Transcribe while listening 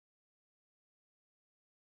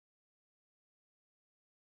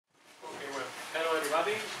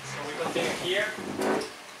studying, so we continue here.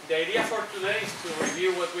 The idea for today is to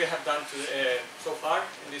review what we have done so far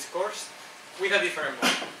in this course with a different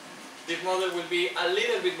model. This model will be a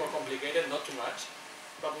little bit more complicated, not too much,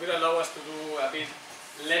 but will allow us to do a bit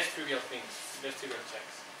less trivial things, less trivial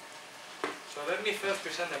checks. So let me first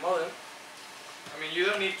present the model. I mean, you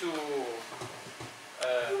don't need to,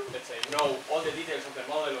 let's say, know all the details of the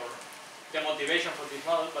model or the motivation for this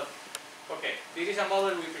model, but okay, this is a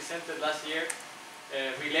model we presented last year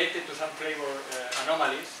related to some flavor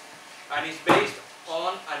anomalies, and is based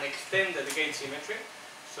on an extended gauge symmetry.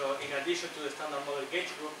 So in addition to the standard model gauge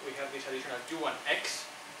group, we have this additional U1X.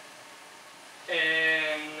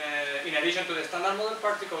 And in addition to the standard model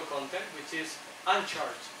particle content, which is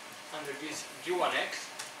uncharged under this U1X,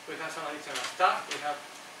 we have some additional stuff. We have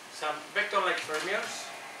some vector-like fermions.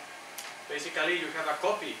 Basically, you have a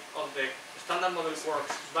copy of the standard model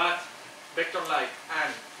quarks, but vector-like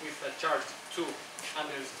and with a charge 2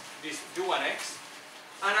 under this U1X,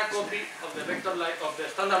 and a copy of the vector-like of the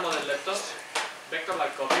standard model leptons,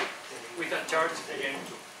 vector-like copy with a charge again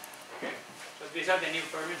 2. Okay, so these are the new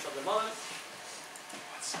fermions of the model,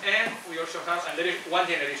 and we also have, and there is one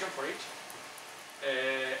generation for each,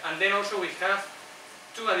 and then also we have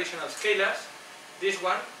two additional scalars. This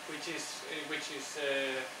one, which is,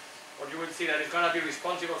 or you will see that it's going to be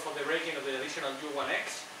responsible for the breaking of the additional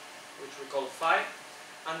U1X, which we call phi,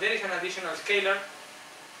 and there is an additional scalar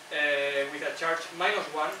with a charge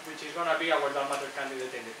 -1, which is going to be our dark matter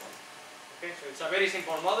candidate in this model. Okay, so it's a very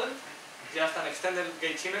simple model, just an extended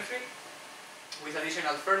gauge symmetry with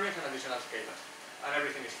additional fermions and additional scalars, and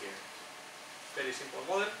everything is here. Very simple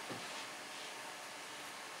model.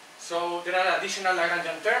 So there are additional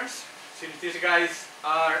Lagrangian terms, since these guys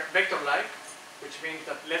are vector-like, which means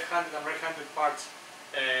that left-handed and right-handed parts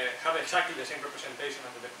have exactly the same representation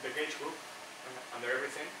under the gauge group, under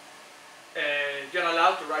everything. You're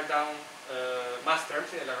allowed to write down mass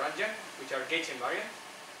terms in the Lagrangian, which are gauge invariant.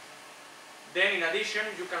 Then in addition,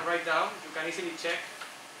 you can write down, you can easily check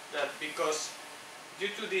that because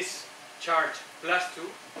due to this charge +2,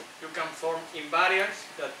 you can form invariants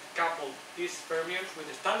that couple these fermions with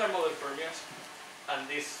the standard model fermions and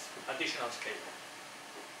this additional scalar.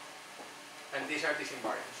 And these are these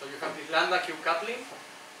invariants. So you have this lambda cube coupling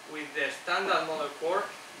with the standard model quark,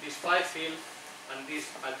 this phi field, and this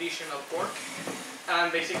additional quark,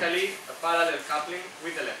 and basically a parallel coupling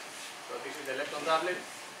with the leptons. So this is the lepton doublet,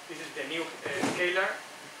 this is the new scalar,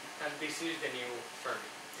 and this is the new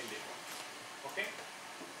fermi in this one. Okay?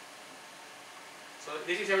 So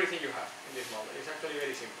this is everything you have in this model. It's actually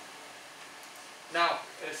very simple. Now,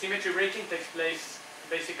 symmetry breaking takes place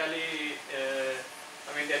basically,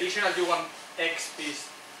 I mean, the additional U1X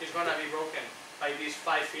piece is going to be broken by this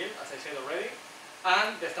phi field, as I said already,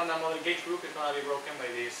 and the standard model gauge group is going to be broken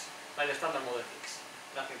by the standard model X.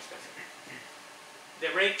 Nothing special. The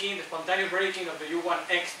breaking, the spontaneous breaking of the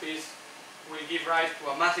U1X piece will give rise to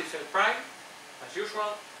a massive cell prime, as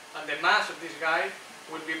usual, and the mass of this guy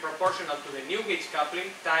will be proportional to the new gauge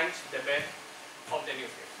coupling times the bed of the new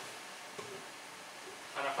field,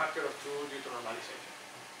 and a factor of 2 due to normalization.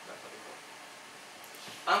 That's what it was.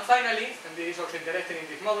 And finally, and this is also interesting in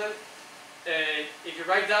this model, if you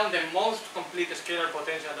write down the most complete scalar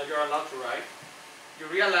potential that you are allowed to write, you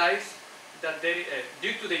realize that there,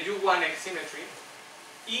 due to the U1X symmetry,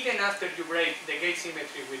 even after you break the gauge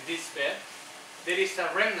symmetry with this bed, there is a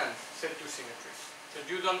remnant Z2 symmetry. So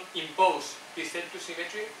you don't impose this Z2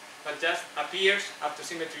 symmetry, but just appears after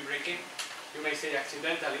symmetry breaking, you may say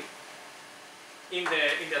accidentally, in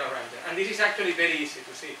the Lagrangian. And this is actually very easy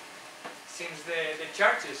to see. Since the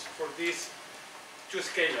charges for these two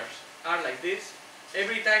scalars are like this,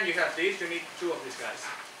 every time you have this, you need two of these guys.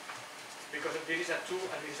 Because this is a 2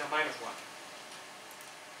 and this is a -1.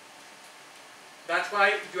 That's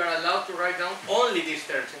why you are allowed to write down only these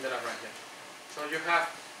terms in the Lagrangian. So you have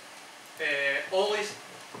always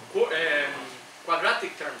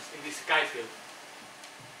quadratic terms in this chi field.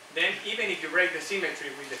 Then even if you break the symmetry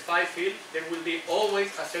with the phi field, there will be always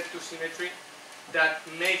a Z2 symmetry that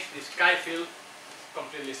makes this chi field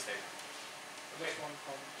completely stable. Just one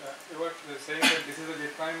comment. You were saying that this is a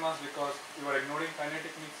jet prime mass because you are ignoring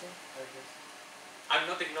kinetic mixing, I guess. I'm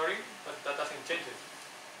not ignoring, but that doesn't change it.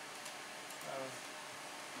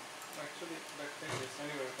 Actually, that changes.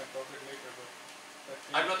 Anyway, we can talk it later. But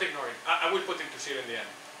I'm not ignoring. I will put it to 0 in the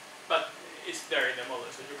end. But it's there in the model,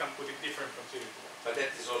 so you can put it different from 0 to 1. But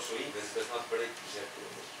that is also inverse, does not break Z2.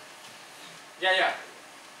 Yeah.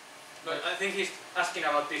 But I think he's asking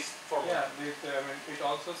about this formula. Yeah, it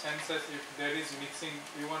also senses if there is mixing,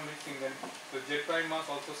 U1 mixing, then the jet prime mass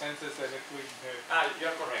also senses the electric head. You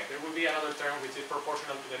are correct. There will be another term which is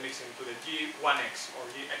proportional to the mixing, to the G1x or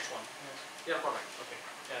Gx1. Yes. You are correct. Okay.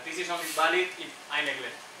 Yeah, this is only valid if I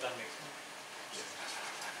neglect that mixing.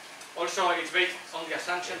 Also, it's based on the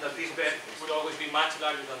assumption that this bed will always be much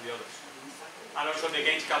larger than the others. And also the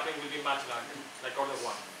gauge coupling will be much larger, like order 1.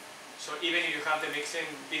 So even if you have the mixing,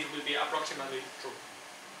 this will be approximately true.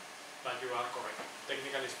 But you are correct.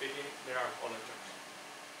 Technically speaking, there are other terms.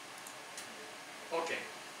 Okay.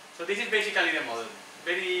 So this is basically the model.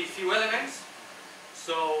 Very few elements.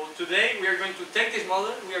 So today we are going to take this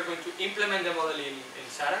model, we are going to implement the model in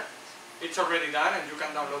SARA. It's already done and you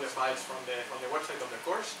can download the files from the website of the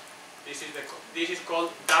course. This is called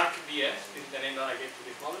DarkBS. This is the name that I gave to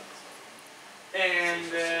this model. And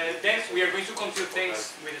then we are going to compute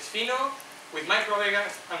things with Spheno, with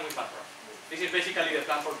microvegas, and with Backgraph. This is basically the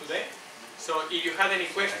plan for today. So if you have any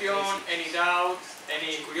question, any doubt,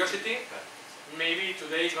 any curiosity, maybe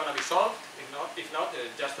today is going to be solved. If not,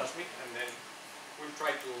 just ask me, and then we'll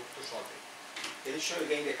try to solve it. Can you show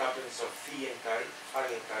again the couplings of Phi and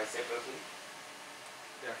Chi separately?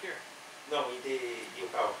 They are here. No, in the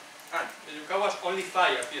Yukawa. The Yukawa's only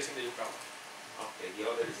Phi appears in the Yukawa. Okay, the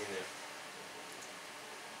other is in there.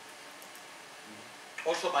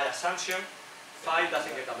 Also, by assumption, Phi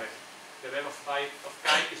doesn't get a bed. The bed of Chi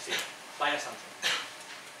is 0, by assumption. Okay.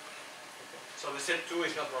 So the set 2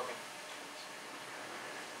 is not broken.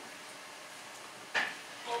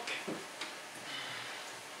 Okay.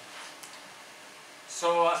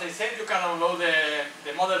 So as I said, you can download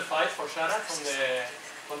the model files for SARA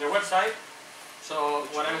from the website. So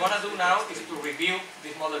what I'm going to do now is to review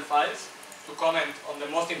these model files, to comment on the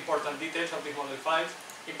most important details of these model files,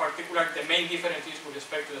 in particular the main differences with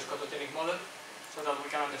respect to the scotogenic model, so that we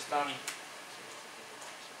can understand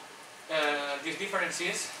these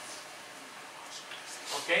differences.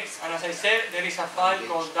 Okay, and as I said, there is a file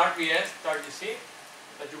called DarkBS, DarkGC,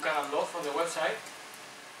 that you can download from the website.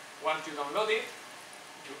 Once you download it,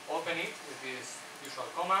 you open it with this usual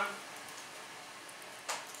command.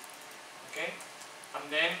 Okay, and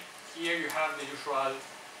then here you have the usual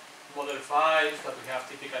model files that we have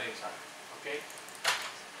typically inside. Okay,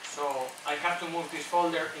 so I have to move this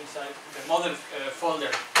folder inside the model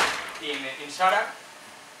folder in SARA.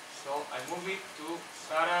 So I move it to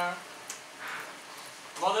SARA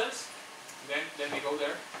models. Then let me go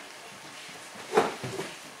there.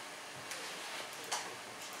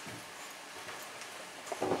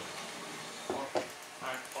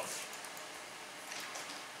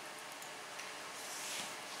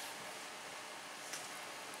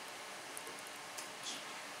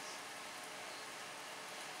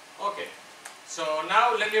 Okay, so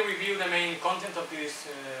now let me review the main content of this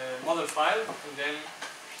model file, and then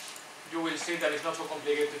you will see that it's not so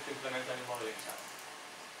complicated to implement any model inside.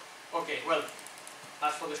 Okay, well,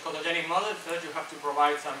 as for the scotogenic model, first you have to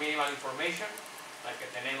provide some minimal information, like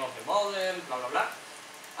the name of the model, blah blah blah,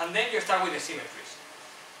 and then you start with the symmetries.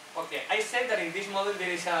 Okay, I said that in this model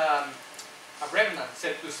there is a remnant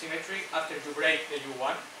set to symmetry after you break the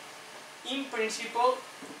U1. In principle,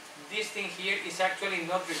 this thing here is actually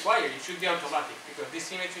not required. It should be automatic because this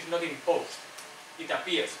symmetry is not imposed. It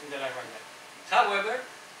appears in the Lagrange line. However,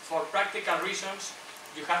 for practical reasons,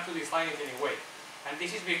 you have to define it anyway. And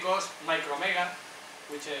this is because micromega,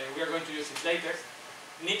 which we are going to use it later,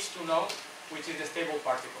 needs to know which is the stable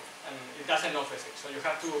particle. And it doesn't know physics. So you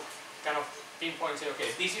have to kind of pinpoint, say,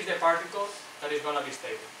 okay, this is the particle that is going to be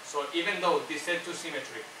stable. So even though this set to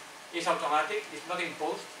symmetry is automatic, it's not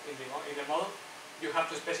imposed in the model, you have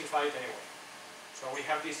to specify it anyway. So we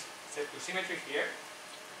have this set to symmetry here.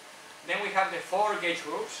 Then we have the 4 gauge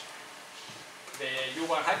groups, the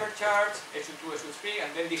U1 hypercharge, SU2, SU3, and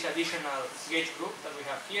then this additional gauge group that we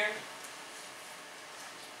have here.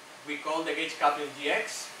 We call the gauge coupling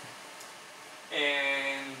GX,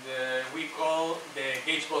 and we call the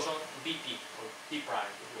gauge boson BP, or B prime,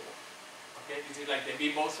 if you will. Okay, this is like the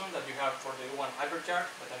B boson that you have for the U1 hypercharge,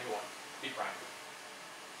 but only one, B prime.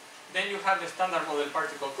 Then you have the standard model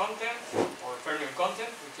particle content, or fermion content,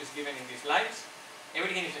 which is given in these lines.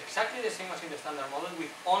 Everything is exactly the same as in the standard model, with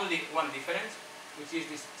only one difference, which is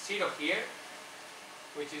this 0 here,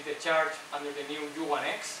 which is the charge under the new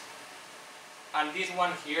U1x, and this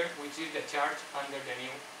one here, which is the charge under the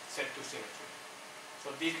new set to symmetry.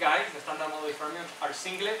 So these guys, the standard model fermions, are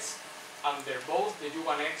singlets under both the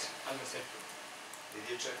U1x and the set 2.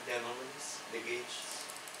 Did you check the anomalies, the gauge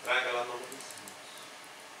triangle anomalies?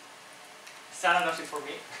 SARA does it for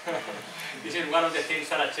me. This is one of the things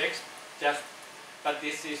SARA checks, but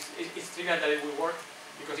it's trivial that it will work.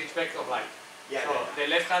 because it's vector light. Yeah, So the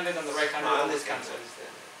left-handed and the right-handed No, I always understand, cancel. I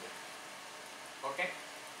understand, yeah. Okay?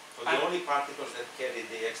 So the only particles that carry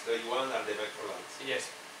the extra U1 are the vector lights. Yes.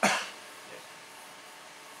 Yes.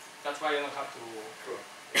 That's why I don't have to. Sure.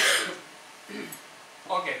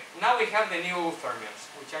 Okay, now we have the new fermions,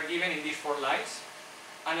 which are given in these 4 lines.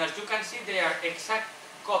 And as you can see, they are exact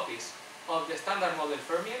copies of the standard model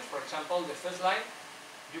fermions. For example, the first line,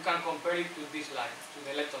 you can compare it to this line, to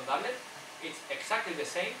the lepton doublet. It's exactly the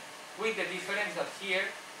same, with the difference that here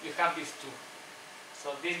you have these 2.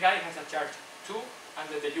 So this guy has a charge 2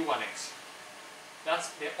 under the U1X. That's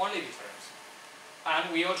the only difference.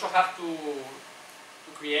 And we also have to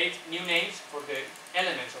create new names for the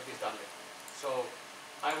elements of this doublet. So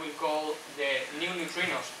I will call the new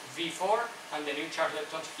neutrinos V4 and the new charge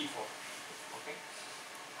leptons E4. Okay?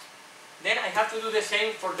 Then I have to do the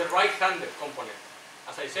same for the right-handed component.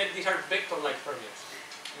 As I said, these are vector-like fermions,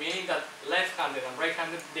 meaning that left-handed and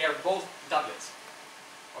right-handed, they are both doublets.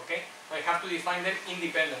 Okay? So I have to define them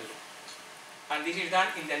independently. And this is done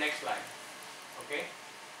in the next line. Okay?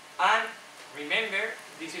 And remember,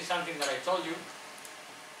 this is something that I told you,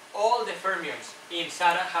 all the fermions in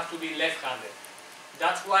SARA have to be left-handed.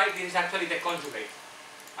 That's why this is actually the conjugate.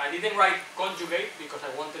 I didn't write conjugate because I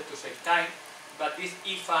wanted to save time, but this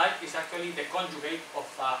E5 is actually the conjugate of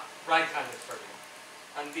a right-handed fermion.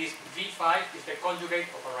 And this V5 is the conjugate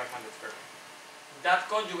of a right-handed fermion. That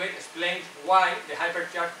conjugate explains why the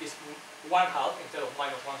hypercharge is 1/2 instead of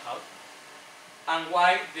 -1/2, and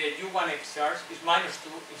why the U1X charge is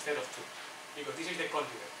 -2 instead of 2, because this is the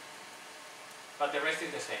conjugate. But the rest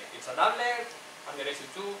is the same. It's a doublet under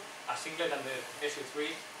SU2, a singlet under SU3,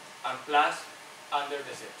 and plus under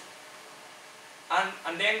the Z2.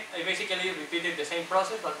 And then I basically repeated the same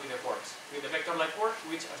process but with the quarks, with the vector-like quarks,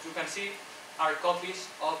 which, as you can see, are copies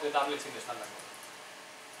of the doublets in the standard model.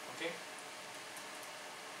 Okay?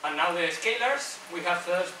 And now the scalars, we have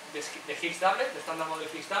first the Higgs doublet, the standard model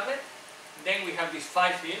Higgs doublet. Then we have this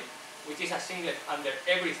phi field, which is a singlet under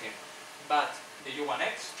everything but the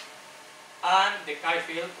U1X. And the chi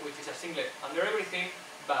field, which is a singlet under everything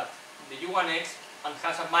but the U1X and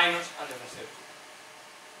has a minus under the Z2.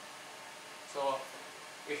 So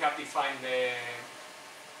we have defined the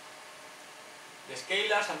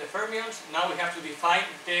scalars and the fermions. Now we have to define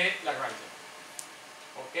the Lagrangian.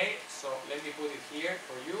 Okay, so let me put it here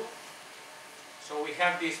for you. So we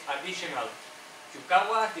have this additional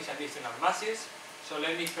Yukawas, these additional masses. So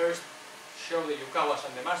let me first show the Yukawas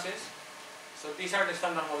and the masses. So these are the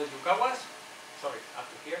standard model Yukawas. Sorry, up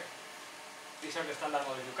to here. These are the standard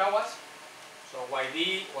model Yukawas. So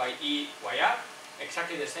YD, YE, YR,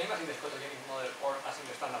 exactly the same as in the scotogenic model or as in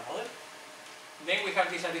the standard model. Then we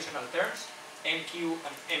have these additional terms, MQ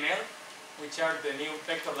and ML, which are the new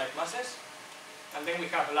vector-like masses. And then we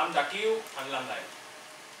have lambda Q and lambda L,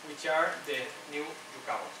 which are the new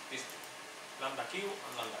Yukawas, these two, lambda Q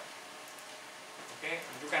and lambda L. Okay,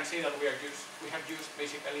 and you can see that we have used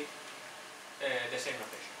basically the same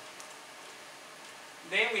notation.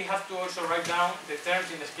 Then we have to also write down the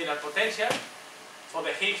terms in the scalar potential. For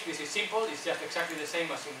the Higgs, this is simple, it's just exactly the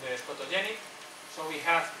same as in the scotogenic. So we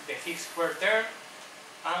have the Higgs squared term,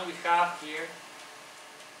 and we have here,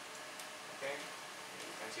 okay,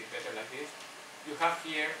 you can see it better like this. You have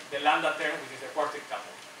here the lambda term, which is the quartic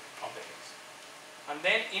coupling of the Higgs. And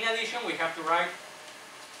then, in addition, we have to write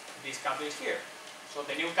these couplings here. So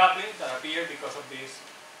the new couplings that appear because of this,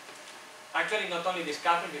 actually not only this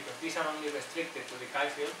coupling, because these are only restricted to the chi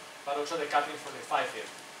field, but also the coupling for the phi field.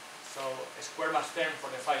 So a square mass term for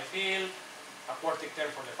the phi field, a quartic term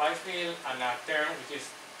for the phi field, and a term which is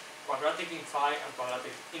quadratic in phi and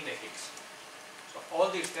quadratic in the Higgs. So all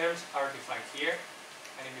these terms are defined here,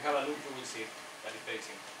 and if you have a look, you will see that it's very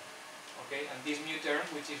simple. Okay, and this new term,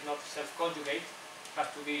 which is not self-conjugate, has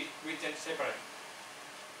to be written separately.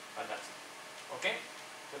 But that's it. Okay?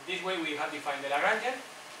 So this way we have defined the Lagrangian.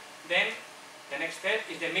 Then the next step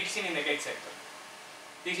is the mixing in the gate sector.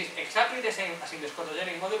 This is exactly the same as in the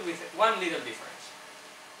scotogenic model with one little difference.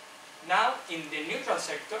 Now in the neutral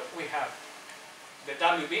sector we have the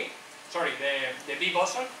WB, sorry, the B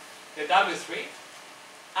boson, the W3,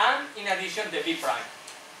 and in addition the B prime.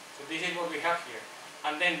 So this is what we have here.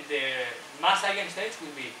 And then the mass eigenstate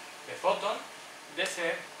will be the photon, the Z,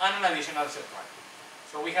 and an additional Z prime.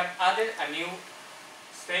 So we have added a new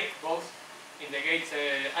state both in the gate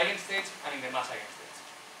eigenstates and in the mass eigenstates.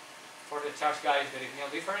 For the charge guys there is no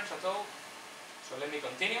difference at all. So let me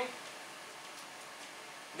continue.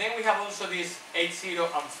 Then we have also this H0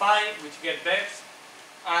 and phi, which get bets,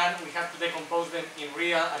 and we have to decompose them in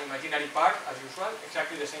real and imaginary part as usual,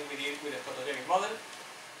 exactly the same we did with the photogenic model.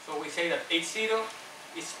 So we say that H0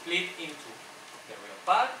 is split into the real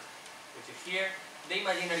part, which is here, the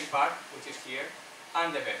imaginary part, which is here,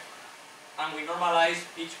 and the vector. And we normalize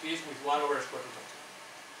each piece with 1 over square root of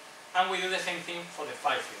 2. And we do the same thing for the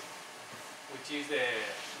phi field, which is the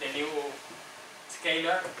new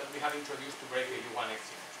scalar that we have introduced to break the U1X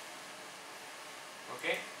symmetry.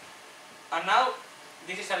 Okay? And now,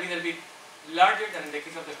 this is a little bit larger than in the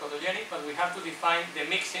case of the scotogenic, but we have to define the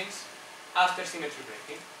mixins after symmetry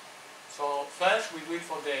breaking. So first we do it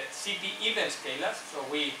for the CP even scalars, so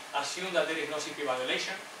we assume that there is no CP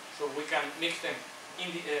violation, so we can mix them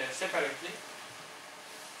separately.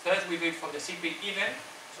 First we do it for the CP even,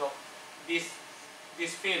 so this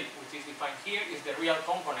field which is defined here is the real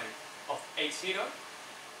component of H0,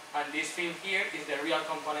 and this field here is the real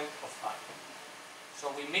component of phi.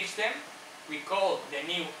 So we mix them, we call the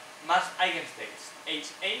new mass eigenstates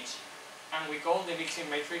HH, and we call the mixing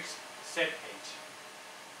matrix ZH.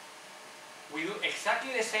 We do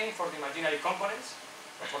exactly the same for the imaginary components,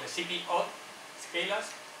 so for the CP odd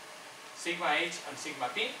scalars, sigma H and sigma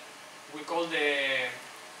P. We call the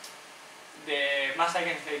mass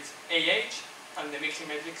eigenstates AH and the mixing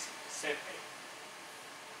matrix ZA.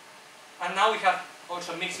 And now we have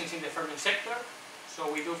also mixings in the fermion sector.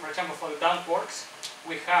 So we do, for example, for the down quarks,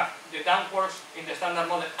 we have the down quarks in the standard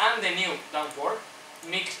model and the new down quark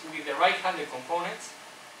mixed with the right-handed components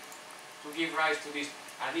to give rise to this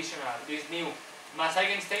new mass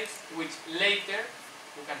eigenstates, which later,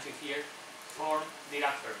 you can see here, form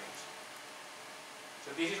Dirac fermions.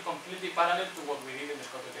 So this is completely parallel to what we did in the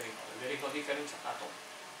scotogenic model. There is no difference at all.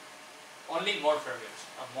 Only more fermions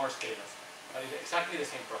and more scalars. That is exactly the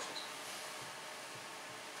same process.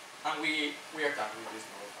 And we are done with this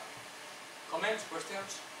model. Comments,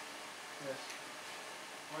 questions? Yes.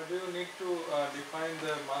 Why do you need to define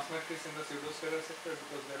the mass matrix in the pseudoscalar sector?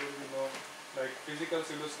 Because there will be no physical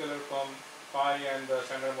pseudoscalar from phi and the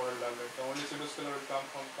standard model doublet. The only pseudoscalar will come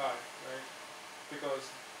from chi, right?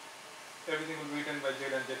 Because everything will be written by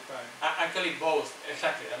Z and Z prime. Actually both,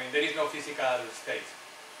 exactly. I mean, there is no physical state.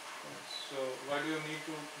 So why do you need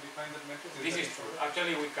to define that matrix? This is true.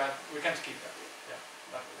 Actually we can skip that.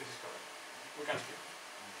 Yeah, this is correct. We can skip.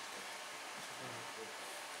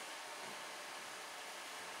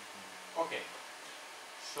 Okay.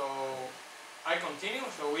 So I continue.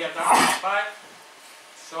 So we are done with 5.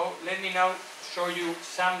 So let me now show you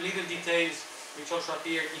some little details which also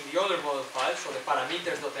appear in the other model files, so the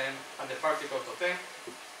parameters.m and the particles.m.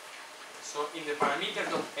 So in the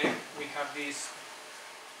parameters.m we have this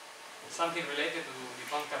something related to the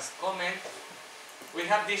Bunker's comment. We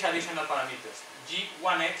have these additional parameters,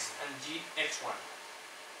 G1x and Gx1.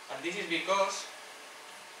 And this is because,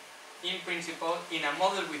 in principle, in a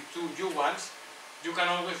model with two U1s, you can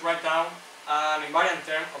always write down an invariant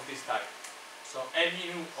term of this type. So L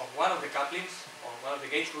mu of one of the couplings, or one of the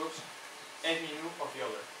gauge groups, L mu of the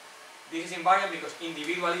other. This is invariant because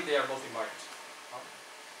individually they are both invariants.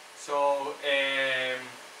 So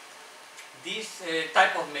this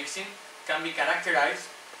type of mixing can be characterized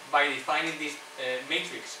by defining this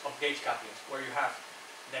matrix of gauge couplings, where you have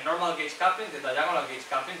the normal gauge coupling, the diagonal gauge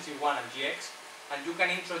coupling, G1 and Gx, and you can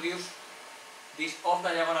introduce these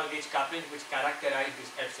off-diagonal gauge couplings which characterize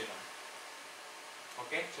this epsilon.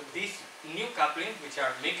 Okay, so these new couplings, which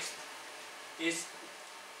are mixed, this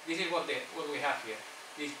is what we have here,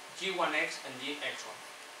 this G1x and Gx1.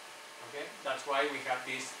 Okay, that's why we have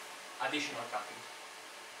these additional couplings.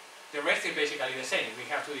 The rest is basically the same. We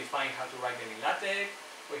have to define how to write them in LaTeX.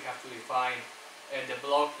 We have to define the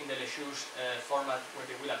block in the Leshus format where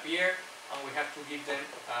they will appear, and we have to give them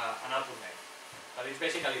an output name. But it's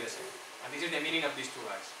basically the same. And this is the meaning of these two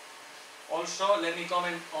guys. Also, let me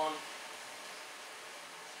comment on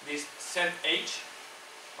this set H,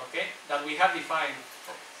 okay, that we have defined.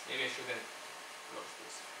 Oh, maybe I shouldn't close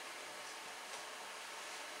this.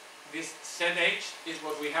 This set H is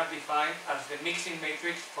what we have defined as the mixing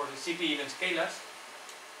matrix for the CP even scalars,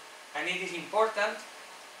 and it is important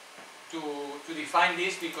to define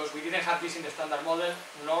this because we didn't have this in the standard model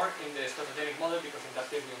nor in the scotogenic model, because in that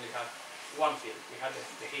case we only have one field. We had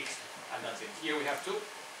the Higgs and that's it. Here we have two,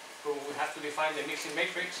 so we have to define the mixing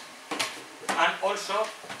matrix. And also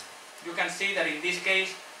you can see that in this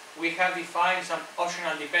case we have defined some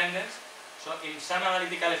optional dependence. So in some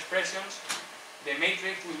analytical expressions the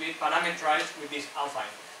matrix will be parameterized with this alpha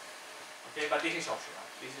index. Okay, but this is optional.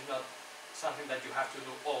 This is not something that you have to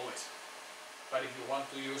do always. But if you want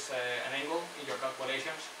to use an angle in your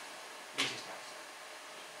calculations, this is nice.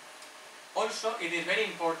 Also, it is very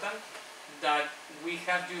important that we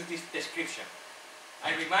have used this description.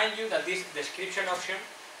 I remind you that this description option,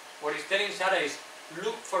 what it's telling Sarah is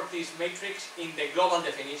look for this matrix in the global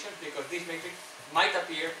definition, because this matrix might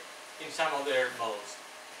appear in some other models.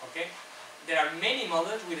 Okay? There are many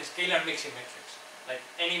models with a scalar mixing matrix, like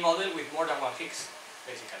any model with more than one Higgs,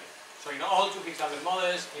 basically. So in all 2 Higgs-doublet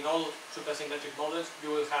models, in all supersymmetric models, you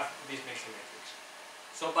will have this mixing matrix.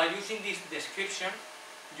 So by using this description,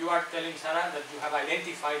 you are telling Sarah that you have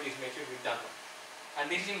identified this matrix with that one. And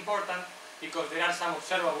this is important because there are some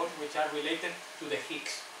observables which are related to the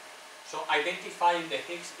Higgs. So identifying the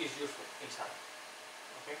Higgs is useful in Sarah.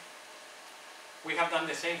 Okay? We have done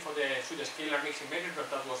the same for the pseudoscalar mixing matrix, but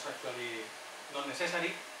that was actually not necessary.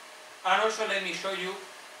 And also let me show you,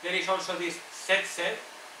 there is also this set,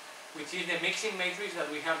 which is the mixing matrix that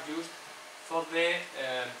we have used for the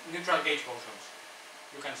neutral gauge bosons.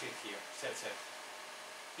 You can see it here, set.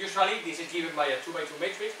 Usually this is given by a 2x2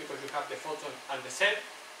 matrix because you have the photon and the set.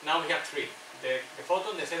 Now we have 3, the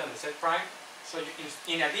photon, the set, and the set prime. So you,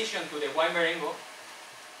 in addition to the Weinberg angle,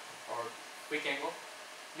 or weak angle,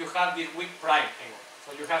 you have this weak prime angle.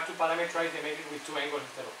 So you have to parameterize the matrix with 2 angles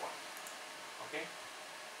instead of 1. Okay?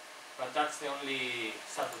 But that's the only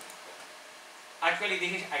subtlety. Actually,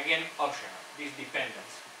 this is again optional, this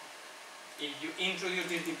dependence. If you introduce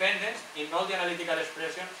this dependence, in all the analytical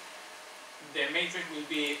expressions, the matrix will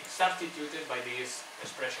be substituted by this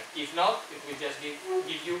expression. If not, it will just give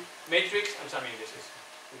you matrix and some indices,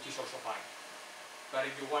 which is also fine. But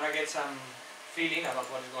if you want to get some feeling about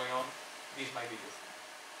what is going on, this might be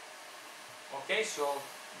useful. Okay, so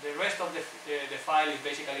the rest of the file is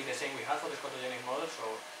basically the same we have for the scotogenic model,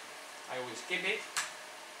 so I will skip it.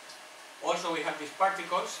 Also, we have these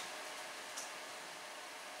particles.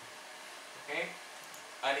 Okay,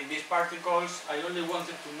 and in these particles, I only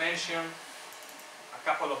wanted to mention a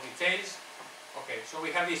couple of details. Okay, so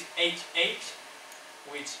we have this HH,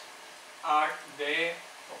 which are the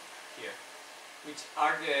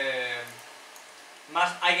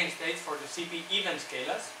mass eigenstates for the CP even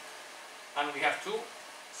scalars, and we have 2.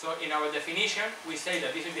 So in our definition, we say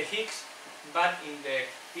that this is the Higgs, but in the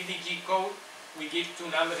PDG code, we give 2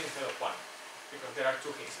 numbers instead of 1, because there are 2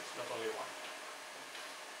 Higgses, not only 1.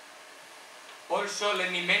 Also, let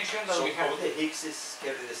me mention that we have... So all the Higgses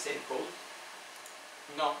carry the same code?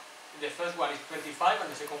 No, the first one is 25 and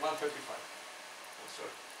the second one 35. I'm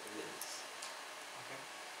sorry. Okay.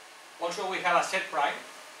 Also, we have a set prime.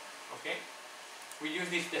 Okay. We use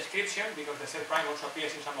this description because the set prime also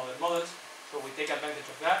appears in some other models, so we take advantage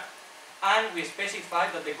of that. And we specify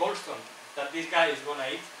that the Goldstone that this guy is going to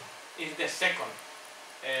eat is the second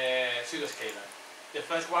pseudoscalar. The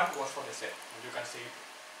first one was for the set, and you can see it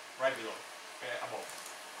right below, above.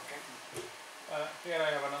 Okay. Here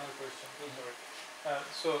I have another question.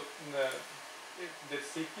 So the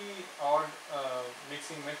CP odd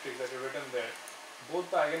mixing matrix that you written there, both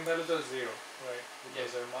the eigenvalues are 0, right?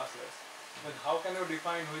 Because yes, they're massless. Then how can you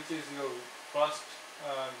define which is your first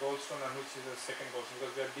Goldstone and which is the second Goldstone?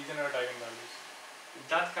 Because they are degenerate eigenvalues.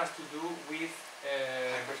 That has to do with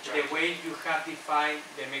the way you have defined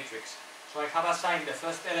the matrix. So I have assigned the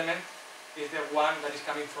first element is the one that is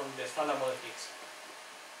coming from the standard model Higgs.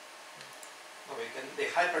 No, the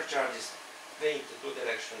hypercharges play into 2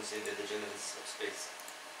 directions in the degeneracy of space.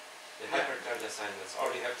 The hypercharge assignments, all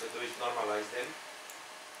you have to do is normalize them.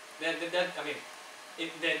 The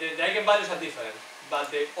eigenvalues are different, but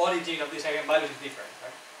the origin of these eigenvalues is different,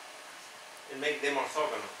 right? And make them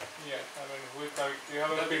orthogonal. Yeah, I mean, you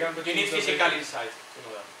have a you need physical insight to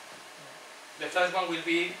know that. The first one will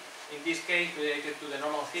be, in this case, related to the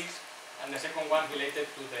normal Higgs, and the second one related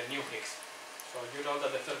to the new Higgs. So you know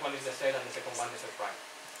that the first one is the set and the second one is the prime.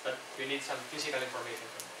 But you need some physical information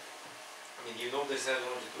to know. I mean, you know the Z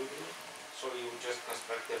longitudinal, so you just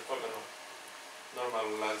construct the orthogonal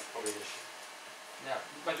normalized combination. Yeah,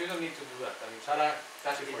 but you don't need to do that. I mean, Sarah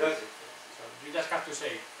does it for you. So you just have to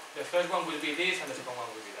say, the first one will be this and the second one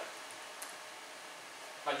will be that.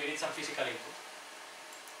 But you need some physical input.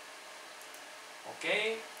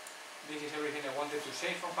 Okay, this is everything I wanted to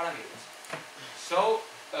say from parameters. So,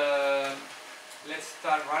 let's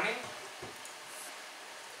start running.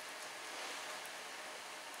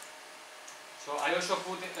 So I also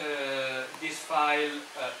put this file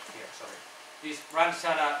here, sorry. This run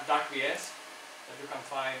Sarah darkvs that you can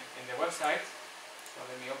find in the website. So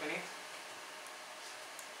let me open it.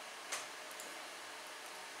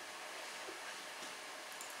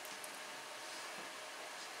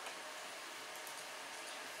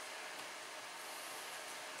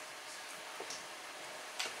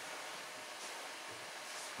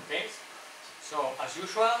 Okay, so as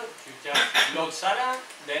usual, you just load Sarah,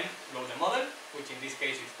 then load the model, which in this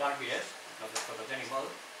case is darkvs, not the photogenic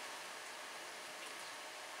model.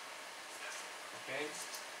 Okay,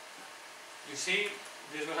 you see,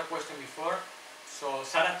 this was a question before, so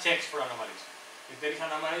Sarah checks for anomalies. If there is an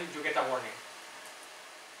anomaly, you get a warning.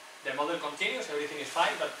 The model continues, everything is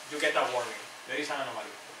fine, but you get a warning. There is an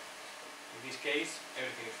anomaly. In this case,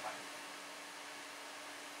 everything is fine.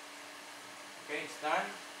 Okay, it's done.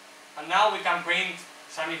 And now we can print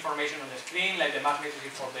some information on the screen, like the mass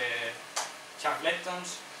matrices for the charge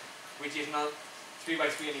leptons, which is not 3 by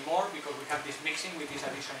 3 anymore, because we have this mixing with these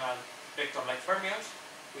additional vector-like fermions,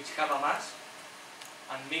 which have a mass,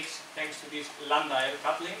 and mix thanks to this lambda L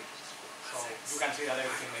coupling. So you can see that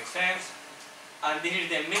everything makes sense. And this is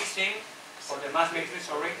the mixing, or the mass matrix,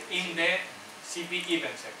 sorry, in the CP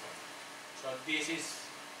event sector. So this is,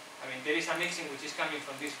 there is a mixing which is coming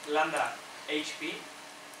from this lambda HP,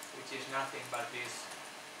 which is nothing but this,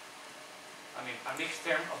 a mixed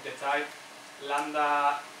term of the type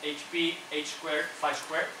lambda HP H squared phi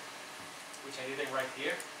squared, which I didn't write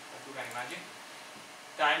here, but you can imagine,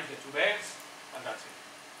 times the two beds, and that's it.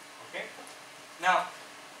 Okay? Now,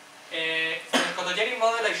 for the photogenic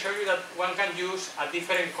model, I show you that one can use a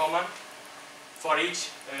different command for each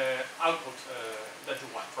output that you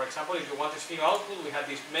want. For example, if you want a spheno output, we have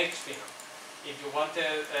this make spheno. If you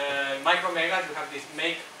wanted micromegas, you have this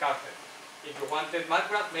make carpet. If you wanted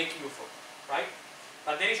macrograph, make UFO, right?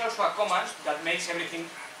 But there is also a command that makes everything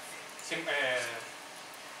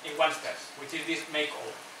in one step, which is this make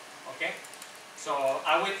all. Okay? So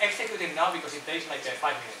I will execute it now because it takes like 5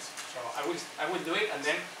 minutes. So I will do it, and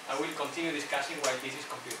then I will continue discussing while this is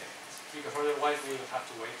computing, because otherwise we will have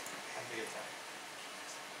to wait until it's done.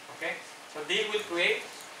 Okay? So this will create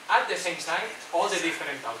at the same time all the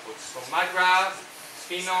different outputs. So macrograph,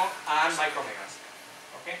 spheno, and micromegas.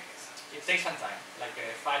 Okay? It takes some time, like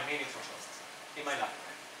 5 minutes or so, in my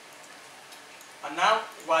lifetime. And now,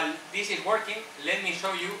 while this is working, let me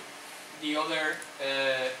show you the other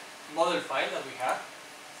model file that we have,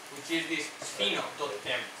 which is this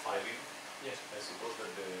spheno.m file. Yes. I suppose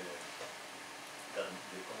that the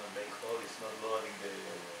command make all is not loading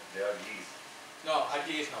the RGs. No,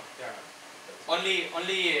 RGs no, they are not. Only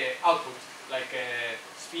output, like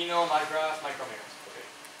spheno, macrograph, micromegas. Okay.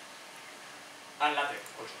 And LaTeX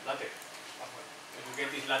also, LaTeX as well. And you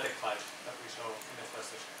get these LaTeX files that we saw in the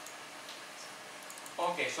first session.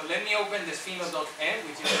 Okay, so let me open the spheno.m,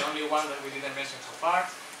 which is the only one that we didn't mention so far.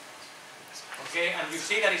 Okay, and you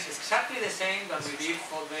see that it's exactly the same that we did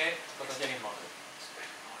for the photogenic model.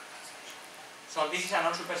 So this is a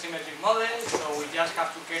non-supersymmetric model, so we just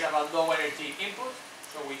have to care about low energy input.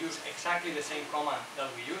 So we use exactly the same command that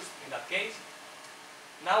we used in that case.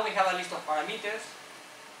 Now we have a list of parameters,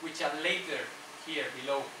 which are later here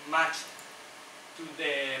below matched to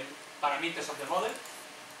the parameters of the model.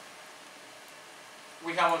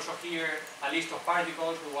 We have also here a list of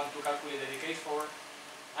particles we want to calculate the decays for.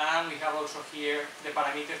 And we have also here the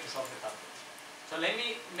parameters to solve the calculus. So let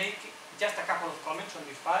me make just a couple of comments on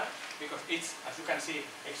this file, because it's, as you can see,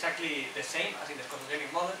 exactly the same as in the photogenic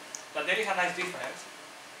model, but there is a nice difference.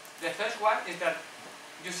 The first one is that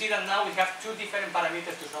you see that now we have two different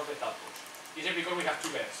parameters to solve the calculus. This is because we have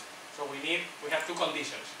two beds. So we have two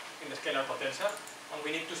conditions in the scalar potential, and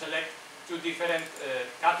we need to select two different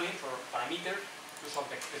couplings or parameters to solve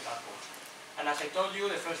the calculus. And as I told you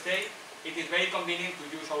the first day, it is very convenient to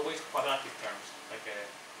use always quadratic terms, like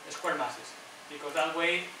square masses, because that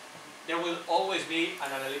way there will always be an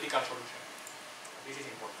analytical solution. This is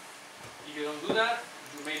important. If you don't do that,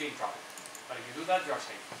 you may be in trouble. But if you do that, you are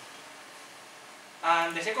safe.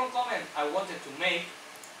 And the second comment I wanted to make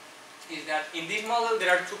is that in this model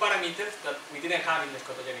there are two parameters that we didn't have in the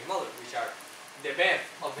photogenic model, which are the bev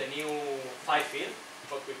of the new phi field,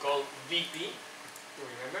 what we call VP, you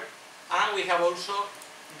remember, and we have also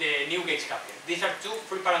the new gauge coupling. These are two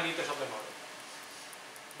free parameters of the model.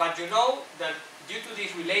 But you know that due to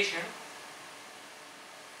this relation,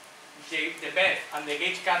 the bev and the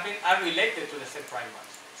gauge coupling are related to the set prime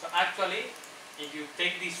mass. So actually, if you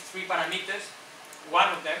take these three parameters, one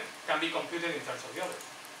of them can be computed in terms of the other.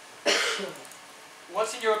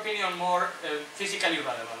 What's in your opinion more physically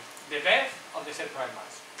relevant? The bev or the set prime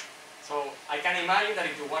mass? So I can imagine that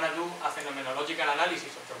if you want to do a phenomenological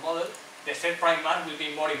analysis of your model, the set prime mass will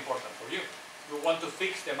be more important for you. You want to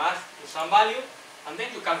fix the mass to some value, and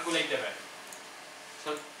then you calculate the bev.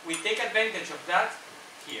 So we take advantage of that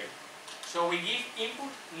here. So we give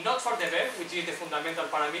input not for the bev, which is the fundamental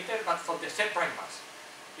parameter, but for the set prime mass.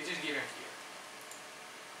 This is given here.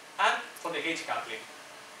 And for the gauge coupling.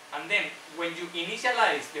 And then when you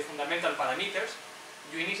initialize the fundamental parameters,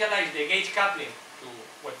 you initialize the gauge coupling to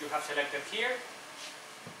what you have selected here,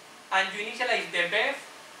 and you initialize the bev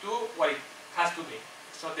to what it has to be.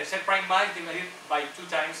 So the set prime mass divided by 2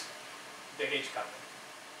 times the gauge coupling.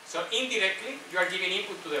 So indirectly, you are giving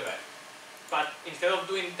input to the bev. But instead of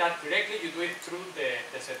doing that directly, you do it through the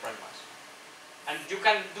Z prime mass. And you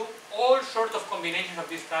can do all sorts of combinations of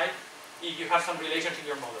this type if you have some relations in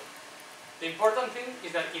your model. The important thing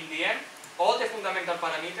is that in the end, all the fundamental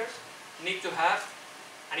parameters need to have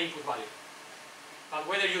an input value. But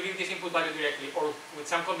whether you give this input value directly or with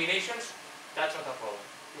some combinations, that's not a problem.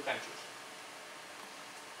 You can choose.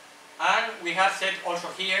 And we have set also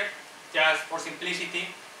here, just for simplicity,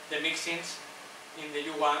 the mixins in the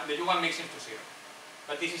U1 mixins to 0.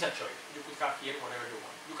 But this is a choice. You could have here whatever you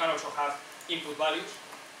want. You can also have input values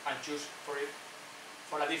and choose for it.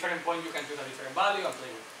 For a different point, you can choose a different value and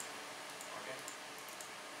play with it. Okay?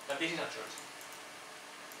 But this is a choice.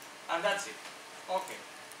 And that's it. Okay.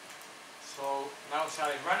 So now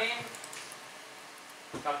Sarah is running,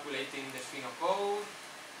 calculating the Spheno code.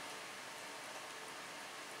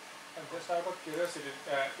 And just out of curiosity,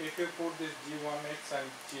 if you put this G1x and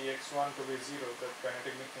Gx1 to be 0, the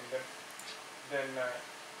kinetic mixing, then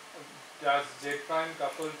does Z prime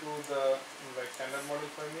couple to the standard model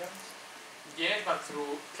fermions? Yes, but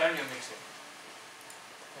through fermion mixing.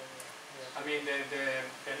 Yeah. I mean,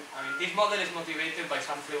 this model is motivated by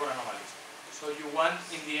some flavor anomalies. So you want,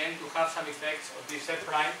 in the end, to have some effects of this Z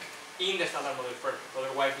prime in the standard model fermion.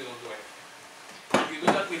 Otherwise, you don't do anything. You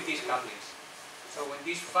do that with these couplings. So when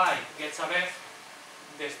this phi gets a F,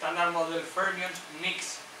 the standard model fermions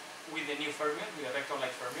mix with the new fermion, with the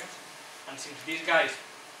vector-like fermions. And since these guys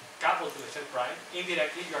couple to the Z prime,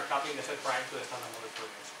 indirectly you are coupling the Z prime to the standard model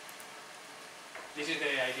fermions. This is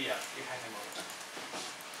the idea behind the model.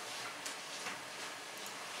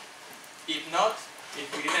 If not,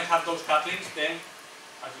 if we didn't have those couplings, then,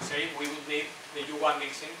 as you say, we would need the U1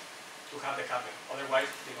 mixing to have the coupling.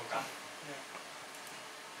 Otherwise, they don't come.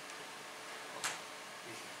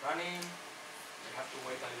 Running. We have to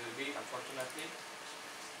wait a little bit, unfortunately.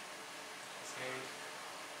 Okay.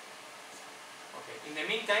 Okay. In the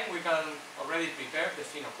meantime, we can already prepare the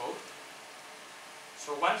Spheno code.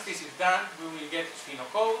 So once this is done, we will get Spheno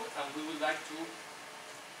code, and we would like to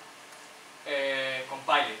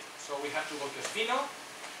compile it. So we have to go to Spheno.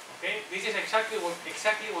 Okay. This is exactly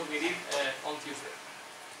what we did on Tuesday.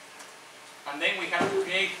 And then we have to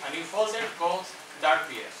create a new folder called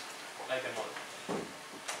dark.ps, like the model.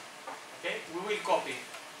 Okay, we will copy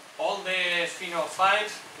all the Spheno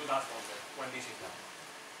files to that folder when this is done.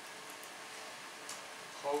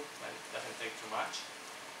 Hope that it doesn't take too much.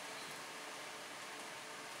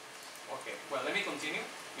 Okay, well, let me continue,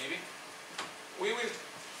 maybe. We will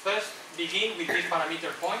first begin with this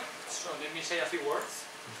parameter point. So let me say a few words.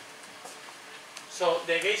 So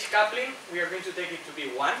the gauge coupling, we are going to take it to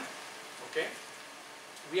be 1. Okay.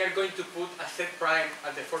 We are going to put a Z prime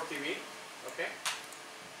at the 40 bit. Okay.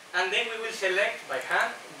 And then we will select by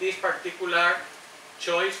hand this particular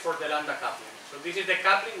choice for the lambda coupling. So this is the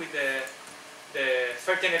coupling with the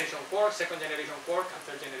third generation quark, second generation quark, and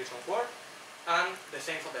third generation quark, and the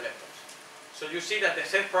same for the leptons. So you see that the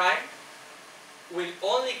Z prime will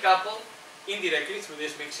only couple indirectly through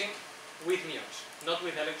this mixing with muons, not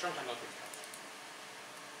with electrons and not with ions.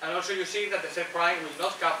 And also you see that the Z prime will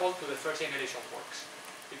not couple to the first generation quarks,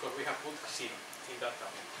 because we have put 0 in that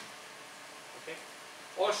coupling. Okay.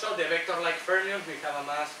 Also, the vector-like fermions, we have a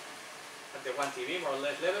mass at the 1 TeV, more or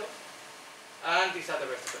less level, and these are the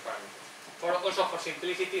rest of the parameters. Also, for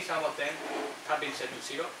simplicity, some of them have been set to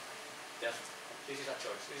 0. Just, this is a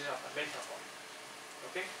choice. This is a beta form.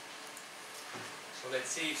 Okay? So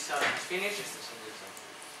let's see if Sarah is finished.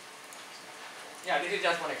 Yeah, this is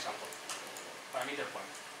just one example. Parameter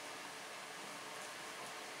point.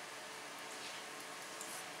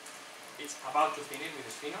 It's about to finish with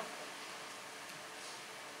the Spheno.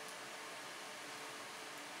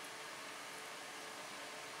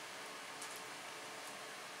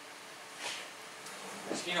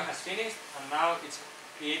 The Spheno has finished, and now it's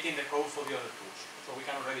creating the code for the other tools. So we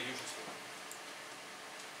can already use the Spheno.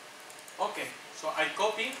 Okay, so I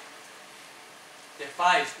copy the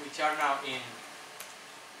files which are now in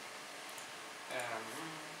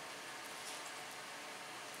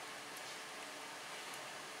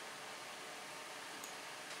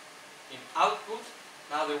output.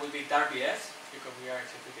 Now there will be dark.ps because we are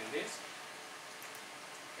executing this.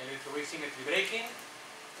 Electroweak symmetry breaking,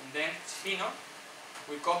 and then Spheno.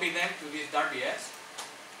 We copy them to this dark.ps.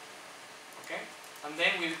 Okay, and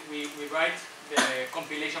then we write the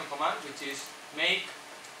compilation command, which is make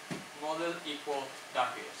model equal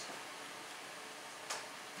dark.ps,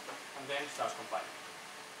 and then starts compiling.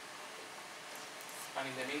 And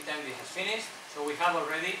in the meantime, this has finished. So we have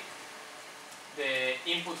already the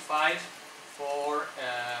input files for,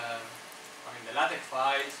 the LaTeX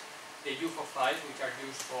files, the UFO files, which are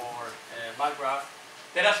used for MATLAB,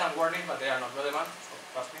 There are some warnings, but they are not relevant, so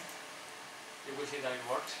trust me. You will see that it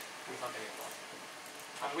works without any problem.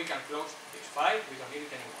 And we can close this file, we don't need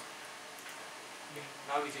it anymore. Okay.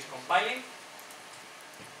 Now this is compiling.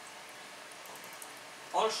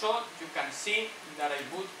 Also, you can see that I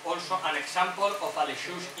put also an example of a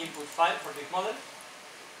Leshus input file for this model,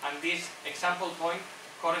 and this example point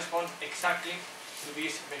corresponds exactly to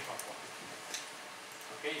this benchmark point.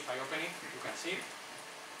 Okay, if I open it, you can see it.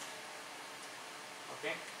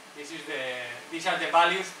 Okay, these are the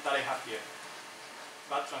values that I have here,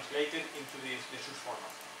 but translated into this Leshus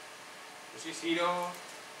format. You see 0,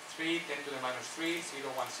 3, 10 to the minus 3,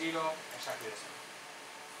 0, 1, 0, exactly the same.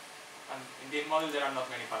 And in this model there are not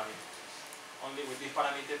many parameters. Only with these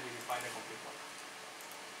parameters we define the complete model.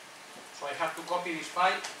 So I have to copy this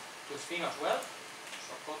file to Spino as well.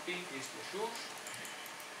 So copy this Leshus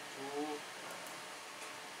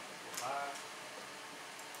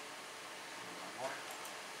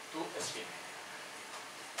to Spino.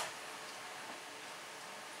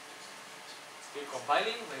 Still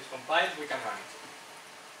compiling. When it's compiled, we can run it.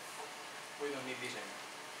 We don't need this anymore.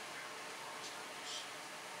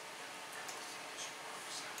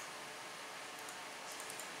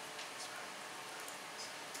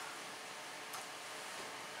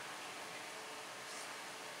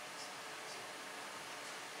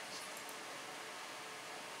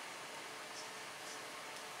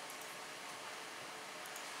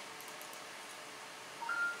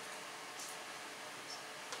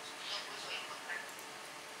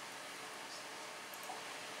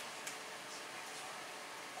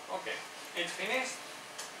 Okay, it's finished.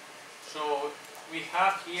 So we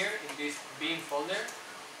have here in this bin folder,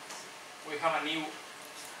 we have a new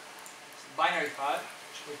binary file,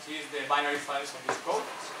 which is the binary files of this code,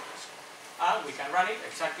 and we can run it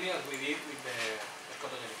exactly as we did with the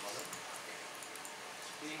photogenic model.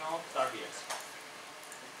 Spino.rbs.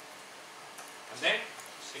 And then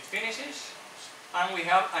it finishes, and we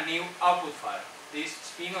have a new output file, this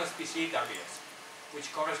Spino.spc.rbs,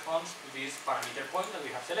 which corresponds to this parameter point that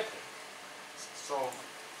we have selected. So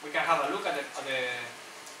we can have a look at the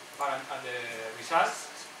results,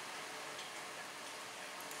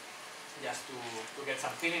 just to get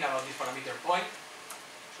some feeling about this parameter point.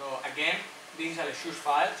 So again, this is a Leshus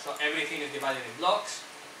file, so everything is divided in blocks,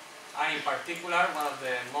 and in particular one of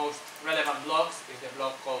the most relevant blocks is the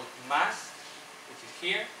block called mass, which is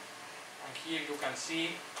here, and here you can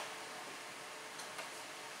see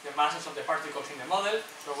the masses of the particles in the model.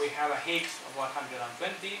 So we have a Higgs of 120,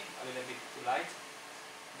 a little bit too light.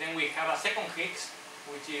 Then we have a second Higgs,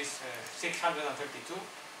 which is 632,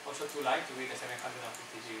 also too light to be the 750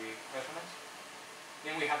 GeV resonance.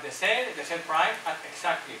 Then we have the Z prime at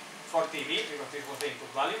exactly 4 TeV, because this was the input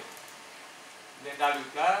value. Then W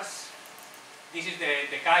plus, this is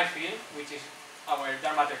the Chi field, which is our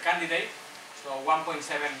dark matter candidate, so 1.7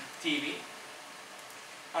 TeV.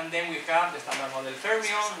 And then we have the standard model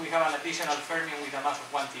fermion, we have an additional fermion with a mass of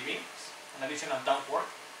 1 TeV, an additional downward.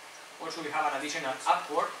 Also we have an additional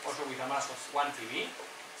upward, also with a mass of 1 TeV.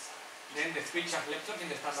 Then the 3 charge leptons in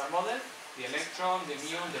the standard model, the electron, the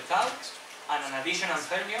muon, the tau, and an additional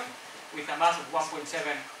fermion with a mass of 1.7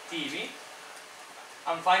 TeV.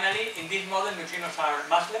 And finally, in this model, neutrinos are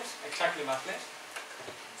massless, exactly massless.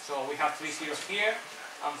 So we have 3 zeros here,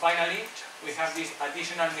 and finally we have these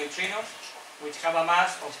additional neutrinos, which have a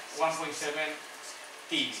mass of 1.7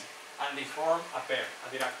 TeV, and they form a pair, a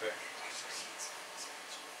Dirac pair.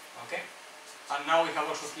 Okay? And now we have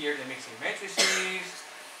also here the mixing matrices,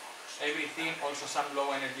 everything, also some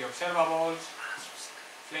low energy observables,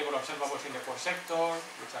 flavor observables in the core sector,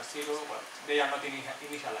 which are 0, well, they are not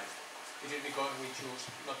initialized. This is because we choose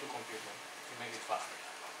not to compute them, to make it faster.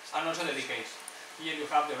 And also the decays. Here you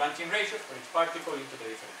have the branching ratios for each particle into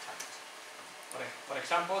the different channels. For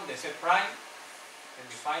example, the Z prime, let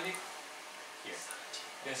me find it here.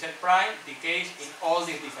 The Z prime decays in all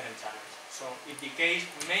these different channels. So it decays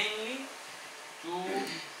mainly to,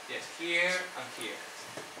 yes, here and here.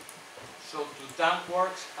 So to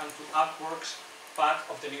downwards and to upwards part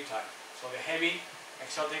of the new type. So the heavy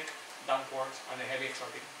exotic downwards and the heavy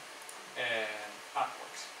exotic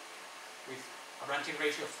upwards, with a branching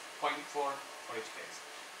ratio of 0.4 for each case.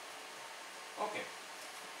 Okay,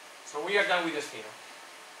 so we are done with the Spino.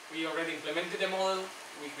 We already implemented the model,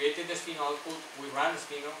 we created the Spino output, we ran the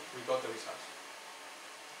Spino, we got the results.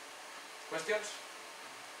 Questions?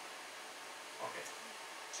 Okay.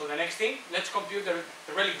 So the next thing, let's compute the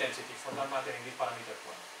relic density for that matter in this parameter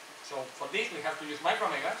point. So for this we have to use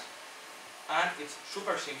micromegas, and it's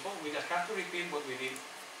super simple. We just have to repeat what we did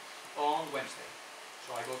on Wednesday.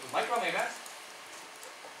 So I go to micromegas,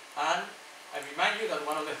 and I remind you that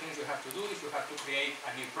one of the things you have to do is you have to create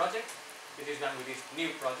a new project. This is done with this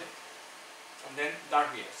new project. And then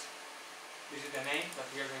dark.vs. This is the name that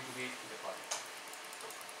we are going to give to the project.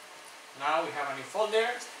 Now we have a new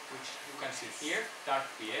folder, which you can see here,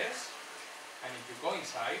 dark.vs. And if you go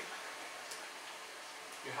inside,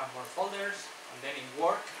 you have more folders. And then in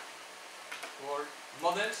work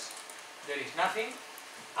models, there is nothing.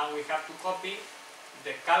 And we have to copy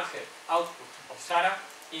the calculated output of Sarah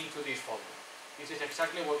into this folder. This is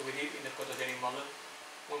exactly what we did in the photogenic model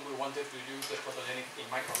when we wanted to use the photogenic in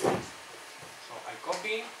micrometers. So I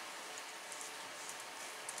copy.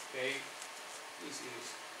 Okay, this is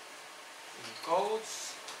in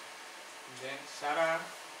codes. And then Sarah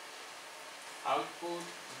output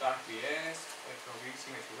dark.vs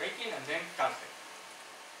symmetry rating, and then calculate.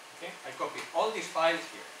 Okay, I copy all these files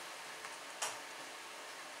here.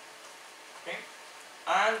 Okay,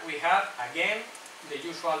 and we have again the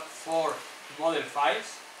usual 4 model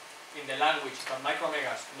files in the language that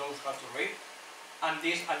Micromegas knows how to read, and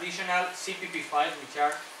these additional CPP files, which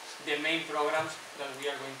are the main programs that we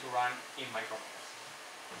are going to run in Micromegas.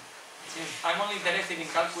 Since I'm only interested in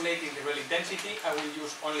calculating the relief density, I will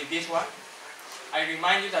use only this one. I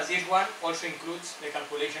remind you that this one also includes the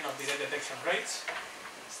calculation of the detection rates.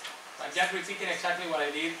 I'm just repeating exactly what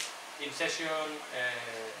I did in session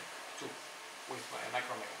 2 with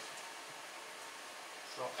Micromegas.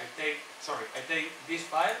 So I take this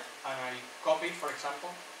file and I copy it, for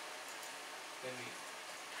example.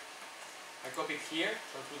 I copy it here,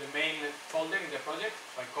 so to the main folder in the project.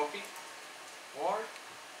 So I copy Word,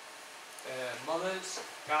 models,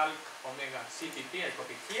 calc, omega, CPP. I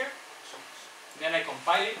copy it here. Then I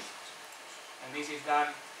compile it, and this is done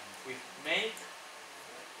with main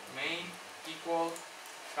equal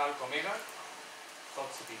calc omega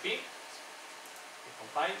 .cpp. It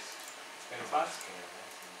compiles very fast.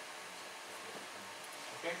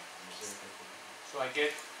 Okay. So I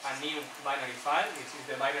get a new binary file. This is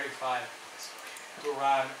the binary file to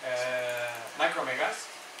run Micromegas.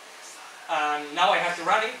 And now I have to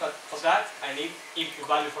run it, but for that I need input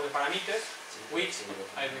value for the parameters, which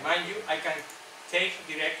I remind you I can take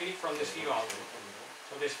directly from the Spheno output.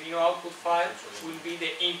 So the Spheno output file will be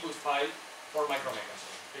the input file for Micromegas,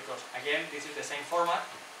 because again this is the same format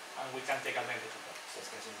and we can take advantage of that.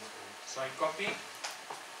 So I copy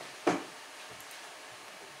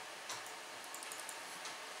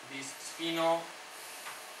this Spheno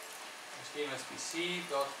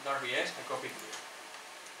spc.dark.vs. I copy it here.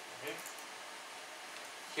 Okay.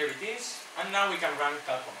 Here it is, and now we can run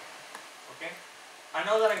calcomega. Okay. I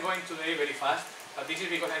know that I'm going today very fast, but this is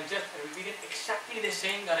because I'm just repeating exactly the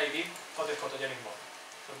same that I did for the photogenic model.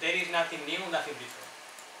 So there is nothing new, nothing different.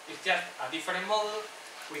 It's just a different model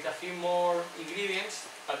with a few more ingredients,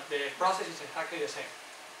 but the process is exactly the same.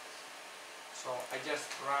 So I just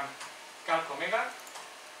run calcomega,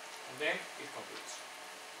 and then it completes.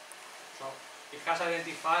 So it has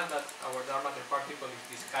identified that our dark matter particle is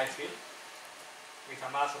this chi field with a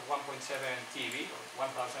mass of 1.7 TeV, or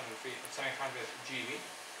 1,700 GeV,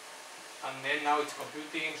 and then now it's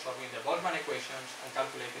computing, solving the Boltzmann equations, and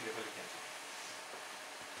calculating the relief density.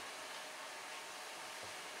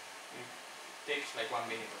 It takes like 1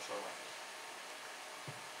 minute or so.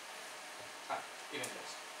 Even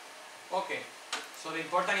less. Okay, so the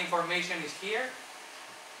important information is here.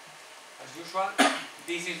 As usual,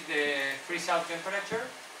 this is the freeze-out temperature,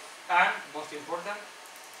 and most important,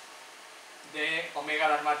 the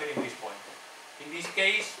omega dark matter in this point. In this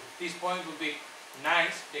case, this point would be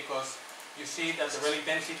nice because you see that the relief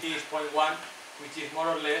density is 0.1, which is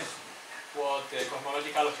more or less what the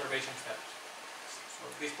cosmological observations tell us.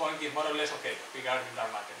 So this point is more or less okay regarding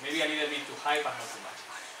dark matter. Maybe a little bit too high, but not too much.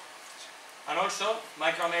 And also,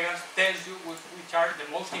 Micromegas tells you which are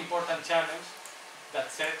the most important channels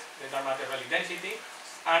that set the dark matter relief density,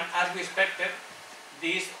 and as we expected,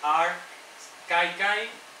 these are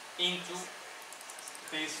chi-chi into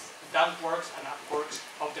these down quarks and up quarks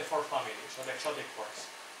of the 4th family, so the exotic quarks.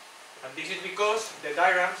 And this is because the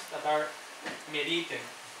diagrams that are mediating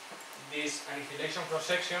this annihilation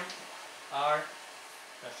cross-section are,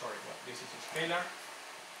 this is scalar,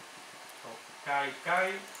 so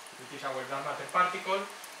chi-chi, which is our dark matter particle,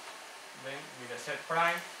 then with a Z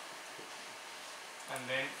prime, and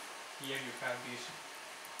then here you have this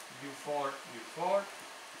U4, U4,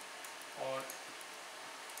 or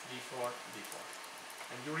D4, D4.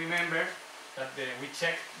 And you remember that we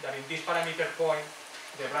checked that in this parameter point,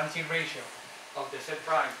 the branching ratio of the Z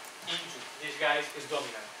prime into these guys is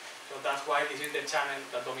dominant. So that's why this is the channel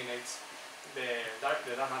that dominates the dark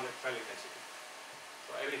matter relief density.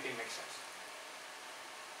 So everything makes sense.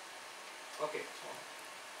 Okay, so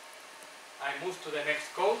I move to the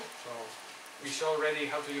next code. So we saw already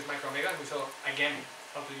how to use micromegas. We saw again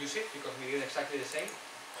how to use it because we did exactly the same.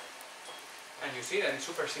 And you see that it's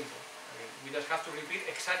super simple. I mean, we just have to repeat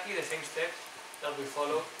exactly the same steps that we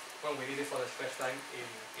followed when we did it for the first time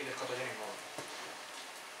in the photogenic model.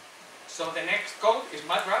 So the next code is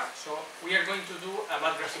MATGraph. So we are going to do a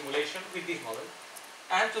MATGraph simulation with this model.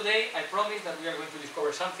 And today I promise that we are going to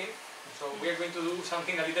discover something. So we are going to do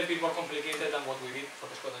something a little bit more complicated than what we did for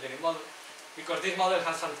the photogenic model, because this model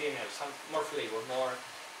has something else, some more flavor,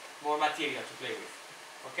 more material to play with.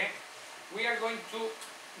 Okay? We are going to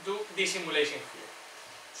do this simulation here.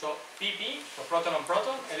 So PP, so proton on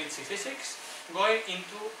proton, LHC physics, going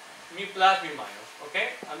into mu plus, mu minus.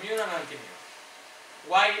 Okay? A mu and an anti-mu.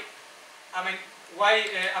 Why am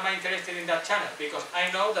I interested in that channel? Because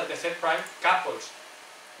I know that the Z prime couples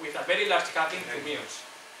with a very large coupling to mu's.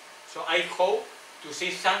 So I hope to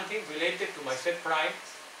see something related to my Z prime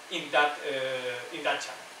in that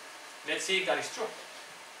channel. Let's see if that is true.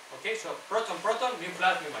 Okay, so proton, proton, mu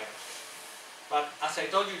plus, mu minus. But as I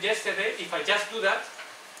told you yesterday, if I just do that,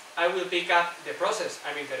 I will pick up the process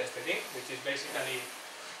I'm interested in, which is basically,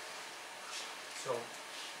 so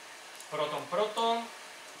proton, proton,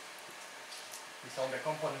 with all the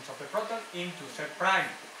components of the proton, into Z prime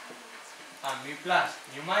and mu plus,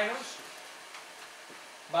 mu minus.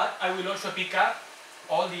 But I will also pick up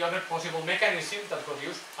all the other possible mechanisms that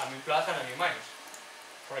produce a mu plus and a mu minus.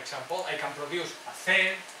 For example, I can produce a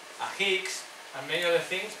Z, a Higgs, and many other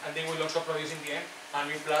things, and they will also produce in the end a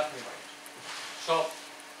mu plus, mu minus. So,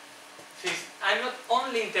 since I'm not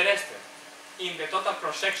only interested in the total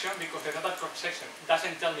cross-section, because the total cross-section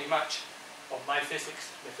doesn't tell me much of my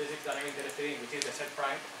physics, the physics that I'm interested in, which is the Z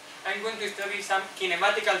prime, I'm going to study some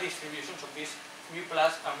kinematical distributions of this mu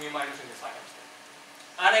plus and mu minus in the final step.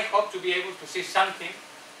 And I hope to be able to see something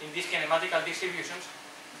in these kinematical distributions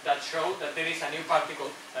that show that there is a new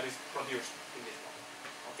particle that is produced in this model.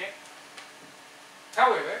 Okay?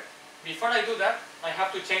 However, before I do that, I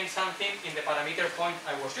have to change something in the parameter point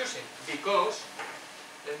I was using, because,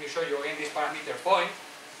 let me show you again this parameter point.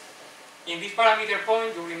 In this parameter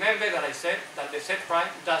point, you remember that I said that the Z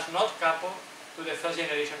prime does not couple to the first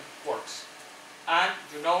generation quarks. And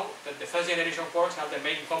you know that the first generation quarks are the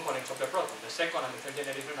main components of the proton. The second and the third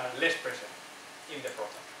generation are less present in the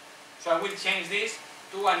proton. So I will change this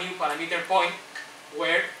to a new parameter point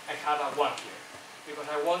where I have a 1 here, because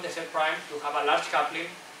I want the Z prime to have a large coupling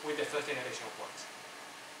with the first generation quarks.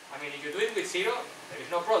 I mean, if you do it with 0, there is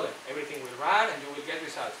no problem. Everything will run and you will get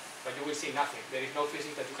results, but you will see nothing. There is no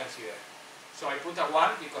physics that you can see there. So I put a 1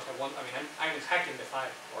 because I want, I'm hacking the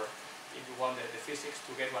file, or if you want the physics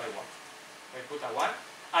to get what I want. I put a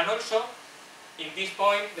 1, and also in this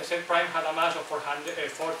point the Z prime had a mass of 40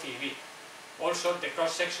 eV. Also the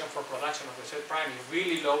cross section for production of the Z prime is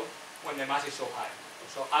really low when the mass is so high.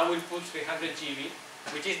 So I will put 300 GeV,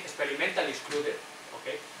 which is experimentally excluded,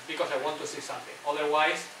 okay, because I want to see something.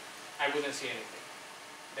 Otherwise I wouldn't see anything.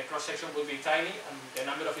 The cross section would be tiny, and the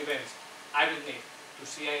number of events I would need to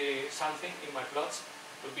see something in my plots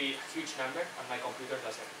would be a huge number, and my computer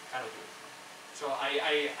cannot do it. So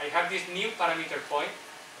I have this new parameter point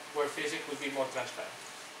where physics will be more transparent.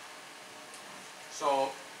 So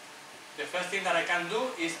the first thing that I can do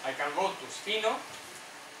is I can go to Spheno,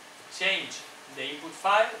 change the input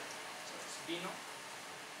file, so Spheno,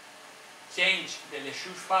 change the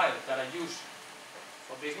Lechouche file that I use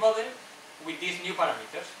for this model with these new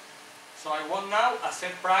parameters. So I want now a Z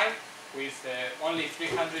prime with only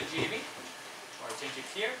 300 GeV, so I change it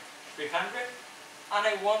here, 300. And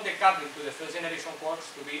I want the coupling to the first generation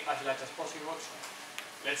quarks to be as large as possible. So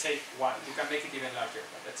let's say 1. You can make it even larger,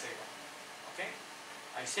 but let's say 1. Okay?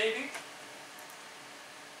 I save it.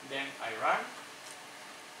 Then I run.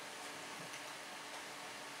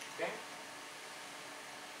 Okay?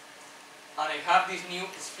 And I have this new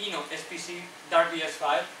Spheno SPC .ds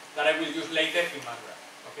file that I will use later in MATGraph.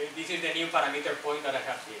 Okay? This is the new parameter point that I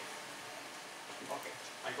have here. Okay.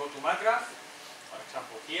 I go to MATGraph, for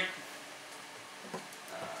example here.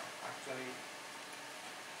 Actually,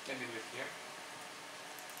 let me do it here.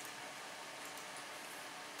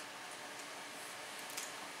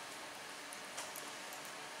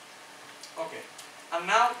 Okay, and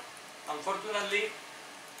now, unfortunately,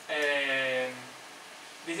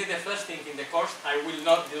 this is the first thing in the course I will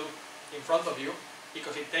not do in front of you,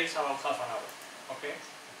 because it takes about half an hour. Okay,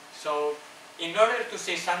 so in order to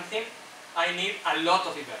say something, I need a lot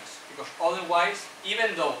of events, because otherwise,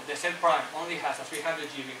 even though the Z prime only has a 300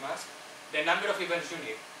 GeV mass, the number of events you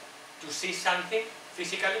need to see something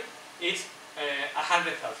physically is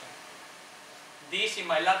 100,000. This in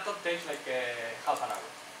my laptop takes like half an hour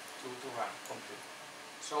to run completely.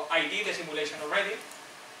 So I did the simulation already,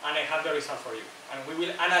 and I have the result for you. And we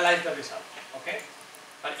will analyze the result, okay?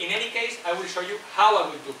 But in any case, I will show you how I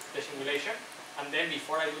will do the simulation, and then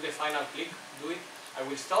before I do the final click, I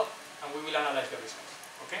will stop, and we will analyze the results,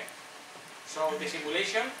 okay? So the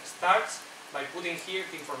simulation starts by putting here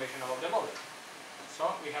the information about the model.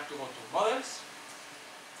 So we have to go to Models,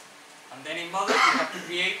 and then in Models we have to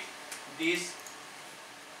create this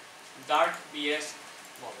Dart BS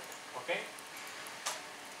model, okay?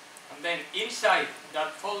 And then inside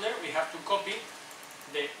that folder we have to copy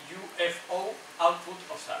the UFO output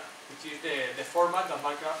of Sarah, which is the format that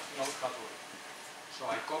Minecraft knows how to do. So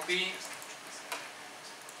I copy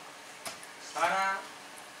Sarah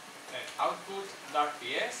output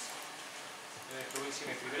 .ps, fluid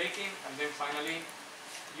symmetry breaking, and then finally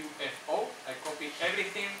UFO. I copy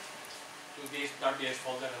everything to this .ps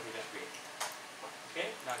folder that we just created. Okay,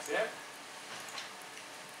 that's there.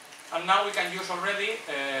 And now we can use already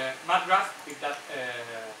MatGraph with that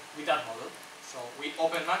model. So we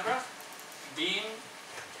open MatGraph, bin,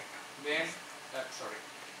 then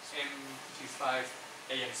M65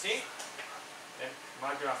 ANC, then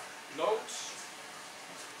MatGraph loads.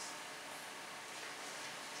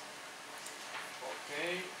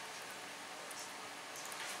 Okay.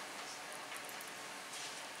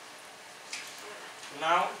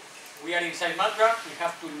 Now we are inside MatGraph. We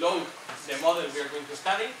have to load the model we are going to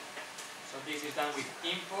study. So this is done with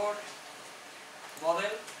import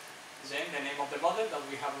model, then the name of the model that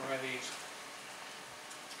we have already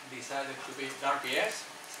decided to be DartPS.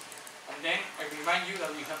 And then I remind you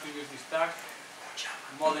that we have to use this tag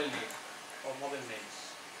model name or model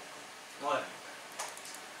names. Model name.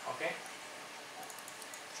 Okay?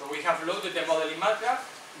 So we have loaded the model in MatGraph.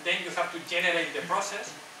 Then you have to generate the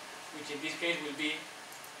process, which in this case will be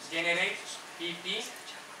generate pp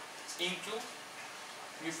into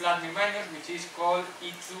mu plus mu minus, which is called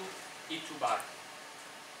E2 bar.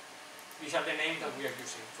 These are the names that we are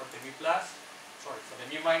using for the mu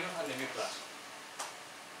minus and the mu plus.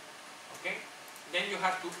 Okay? Then you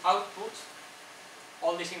have to output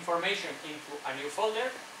all this information into a new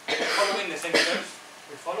folder, following the same steps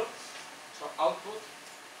we follow. So output,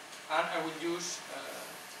 and I will use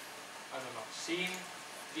scene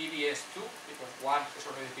DBS2, because one is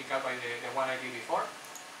already picked up by the one I did before.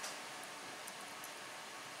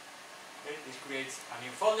 Okay, this creates a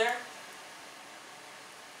new folder,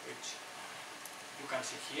 which you can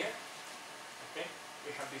see here. Okay,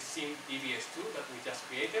 we have this scene DBS2 that we just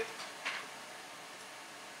created.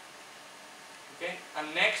 Okay,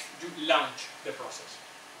 and next you launch the process.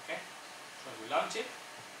 Okay, so you launch it.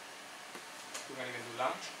 You can even do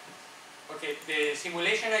launch. Okay, the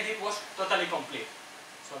simulation I did was totally complete.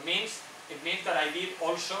 So it means that I did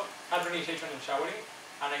also hadronization and showering,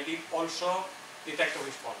 and I did also detector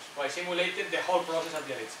response. So I simulated the whole process at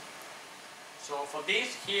the origin. So for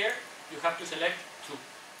this here, you have to select 2.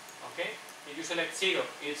 Okay? If you select 0,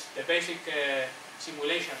 it's the basic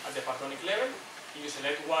simulation at the partonic level. If you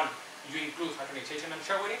select 1, you include hadronization and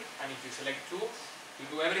showering, and if you select 2, you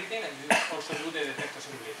do everything, and you also do the detector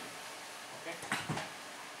simulation. Okay?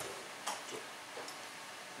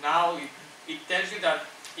 Now it tells you that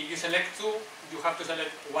if you select 2, you have to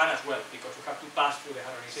select 1 as well, because you have to pass through the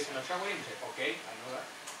hadronization and showering. You say, okay, I know that.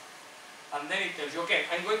 And then it tells you, okay,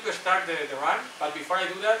 I'm going to start the run, but before I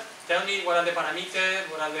do that, tell me what are the parameters,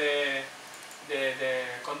 what are the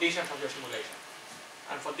conditions of your simulation.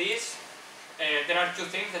 And for this, there are 2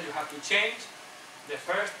 things that you have to change. The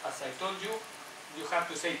first, as I told you, you have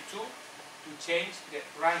to say 2 to change the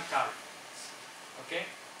run card. Okay?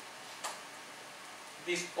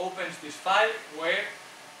 This opens this file where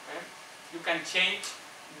you can change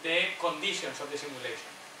the conditions of the simulation,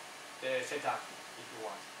 the setup, if you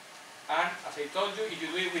want. And as I told you, if you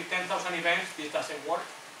do it with 10,000 events, this doesn't work.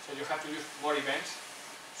 So you have to use more events.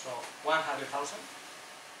 So 100,000.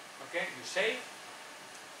 Okay, you save.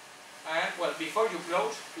 And well, before you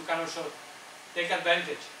close, you can also take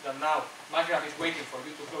advantage that now MatGraph is waiting for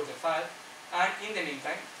you to close the file. And in the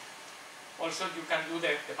meantime, also you can do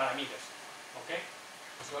the parameters. Okay.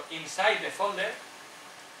 So inside the folder,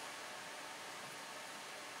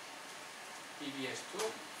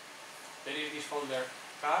 PBS2, there is this folder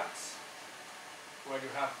cards, where you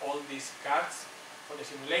have all these cards for the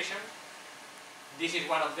simulation. This is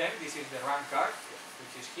one of them. This is the run card,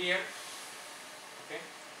 which is here. Okay,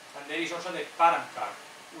 and there is also the param card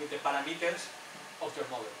with the parameters of your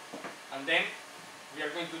model. And then we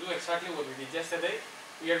are going to do exactly what we did yesterday.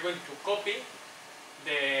 We are going to copy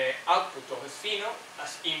the output of Avelino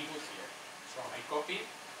as input here. So I copy.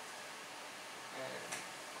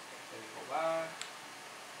 Let me go back.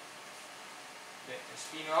 The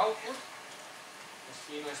Avelino output.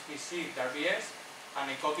 Spino SPC RBS, and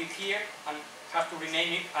I copy it here and have to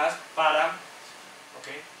rename it as param.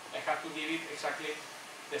 Okay, I have to give it exactly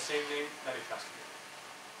the same name that it has here.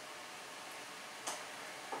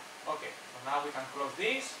 Okay, so now we can close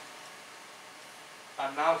this,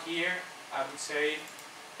 and now here I would say,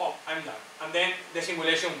 oh, I'm done, and then the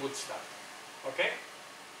simulation would start. Okay,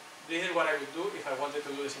 this is what I would do if I wanted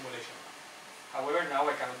to do the simulation. However, now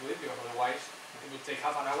I cannot do it because otherwise it would take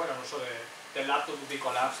half an hour, and also the laptop would be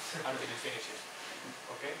collapsed until it finishes.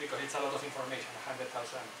 Okay, because it's a lot of information, 100,000.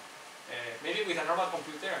 Maybe with a normal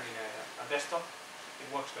computer, I mean a desktop, it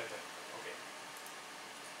works better. Okay.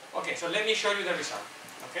 Okay, so let me show you the result.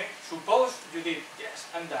 Okay, suppose you did, yes,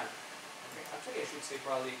 I'm done. Okay, actually I should say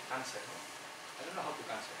probably cancel. No? I don't know how to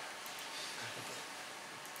cancel.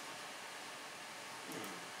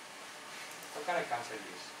 How can I cancel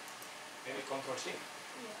this? Maybe Control C?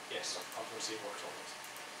 Yeah. Yes, Control C works always.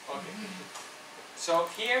 Okay. So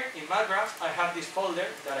here in MathGraph I have this folder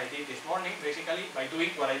that I did this morning, basically by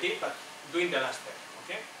doing what I did, but doing the last step.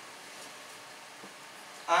 Okay.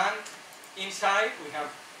 And inside we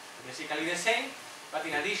have basically the same, but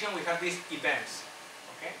in addition we have these events.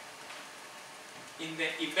 Okay. In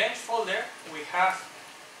the events folder we have,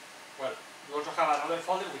 well, we also have another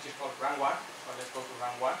folder which is called run 1. So let's go to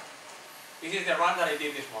run 1. This is the run that I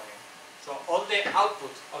did this morning. So all the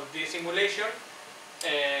output of this simulation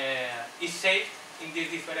is saved in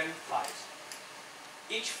these different files.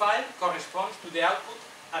 Each file corresponds to the output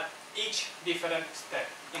at each different step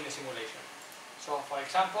in the simulation. So for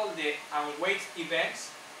example, the unweight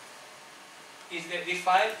events is this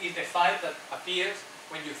file is the file that appears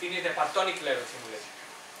when you finish the partonic level simulation.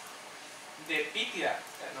 The PTIA,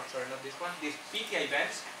 no sorry, not this one, these PTIA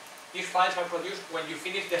events, these files are produced when you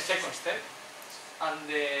finish the second step, and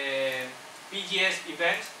the PGS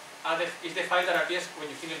events is the file that appears when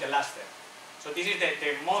you finish the last step. So this is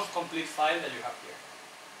the most complete file that you have here.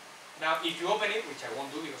 Now if you open it, which I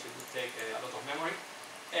won't do because it would take a lot of memory,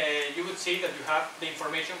 you would see that you have the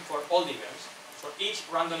information for all the events. So each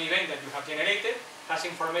random event that you have generated has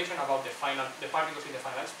information about the particles in the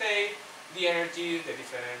final state, the energies, the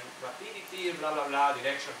different rapidities, blah blah blah,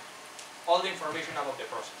 direction, all the information about the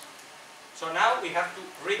process. So now we have to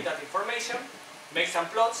read that information, make some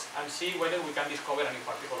plots, and see whether we can discover a new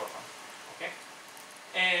particle or not. Okay?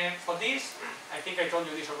 And for this, I think I told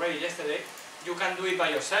you this already yesterday, you can do it by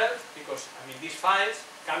yourself, because I mean these files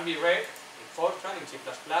can be read in Fortran, in C++,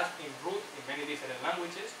 in root, in many different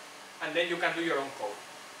languages, and then you can do your own code.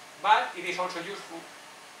 But it is also useful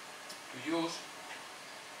to use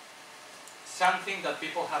something that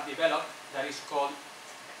people have developed that is called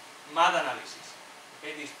math analysis.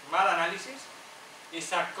 Okay, this math analysis is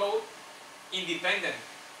a code independent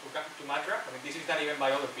to MathGraph. I mean, this is done even by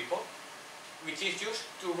other people, which is used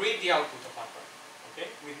to read the output of MathGraph. Okay,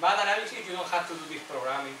 with math analysis, you don't have to do this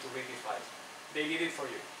programming to read these files. They did it for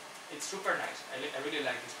you. It's super nice. I really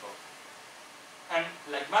like this code. And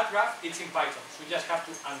like MathGraph, it's in Python, so you just have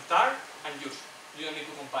to untar and use. You don't need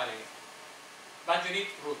to compile anything. But you need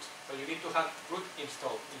root, so you need to have root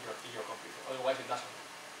installed in your computer. Otherwise, it doesn't work.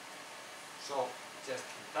 So just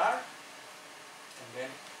untar, and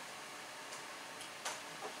then.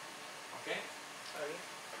 Okay. Sorry,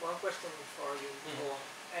 one question before you go on.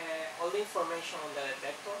 All the information on the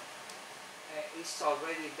detector is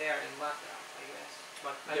already there in MathGraph, I guess.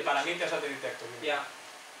 But The parameters of the detector. yeah.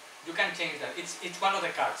 You can change that. It's one of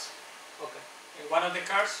the cards. Okay. In one of the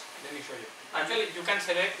cards, let me show you. Actually, you can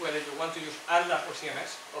select whether you want to use Atlas or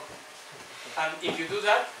CMS. Okay. And if you do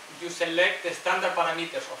that, you select the standard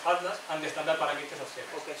parameters of Atlas and the standard parameters of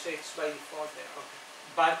CMS. Okay, so it's by default there.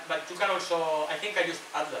 Okay. But you can also, I think I used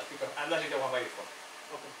Atlas because Atlas is the one by default.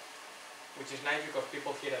 Okay. Which is nice because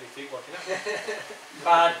people here at IFIC working out.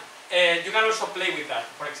 But you can also play with that.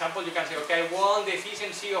 For example, you can say, okay, I want the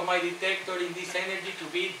efficiency of my detector in this energy to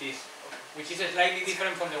be this, which is slightly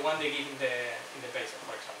different from the one they give in the paper,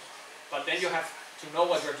 for example. But then you have to know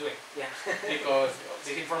what you're doing. Yeah. Because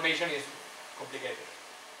this information is complicated.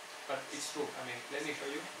 But it's true. I mean, let me show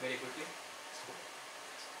you very quickly.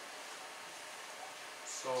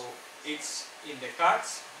 So it's in the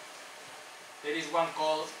cards. There is one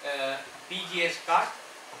called PGS card.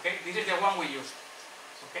 Okay, this is the one we used.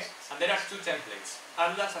 Okay, and there are two templates,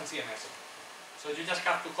 Atlas and CMS. So you just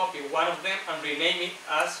have to copy one of them and rename it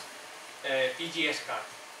as PGS card.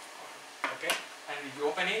 Okay, and if you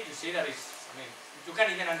open it, you see that it's, I mean, you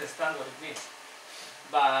can even understand what it means.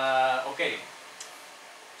 But okay,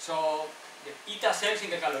 so the eta cells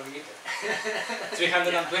in the calorimeter,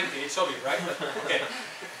 320. It's obvious, right? But, okay,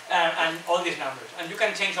 and all these numbers, and you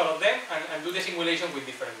can change all of them and do the simulation with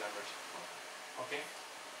different numbers. Okay.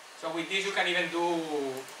 So with this you can even do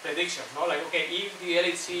predictions, no? Like, okay, if the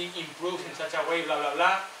LHC improves in such a way, blah, blah,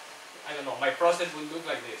 blah, I don't know, my process will look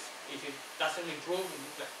like this. If it doesn't improve, it will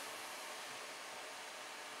look like...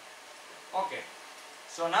 Okay,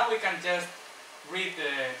 so now we can just read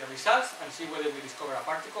the results and see whether we discover a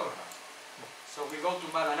particle or not. So we go to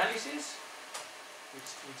math analysis, which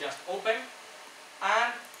we just open,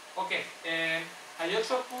 and, okay, I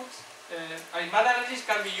also put, math analysis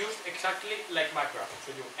can be used exactly like MATLAB.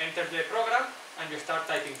 So you enter the program and you start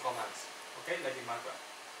typing commands, okay, like in MATLAB.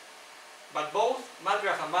 But both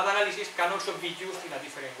MATLAB and math analysis can also be used in a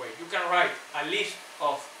different way. You can write a list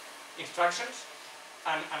of instructions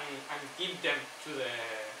and give them to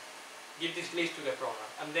give this list to the program.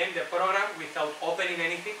 And then the program, without opening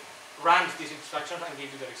anything, runs these instructions and gives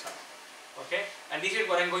you the result. Okay? And this is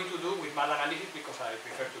what I'm going to do with math analysis because I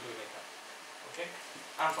prefer to do it like that. Okay?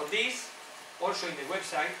 And for this, also in the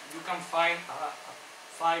website, you can find a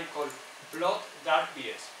file called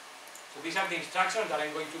plot.bs. So these are the instructions that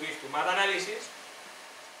I'm going to give to math analysis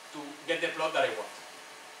to get the plot that I want.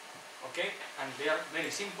 Okay? And they are very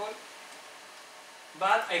simple.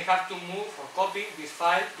 But I have to move or copy this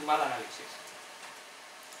file to math analysis.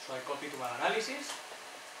 So I copy to math analysis.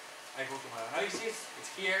 I go to math analysis.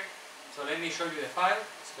 It's here. So let me show you the file.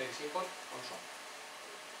 It's very simple also.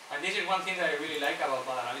 And this is one thing that I really like about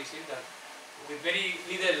math analysis, that with very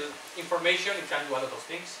little information it can do a lot of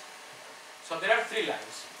things. So there are 3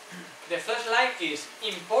 lines. The first line is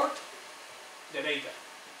import the data.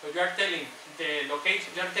 So you are telling the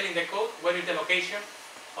location, you are telling the code where is the location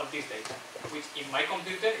of this data, which in my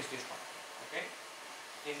computer is this one. Okay?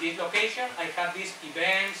 In this location I have these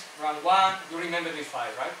events, run 1, you remember this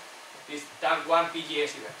file, right? This tag 1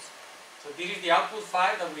 PGS events. So this is the output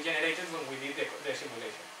file that we generated when we did the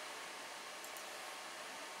simulation.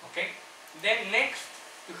 Okay? Then next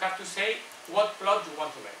you have to say what plot you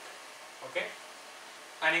want to make. Okay?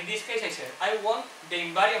 And in this case I said I want the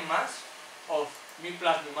invariant mass of mu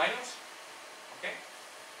plus mu minus. Okay?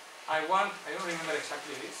 I don't remember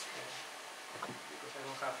exactly this because I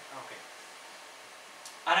don't have, okay.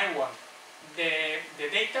 And I want the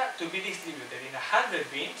data to be distributed in 100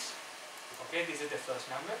 bins. Okay, this is the first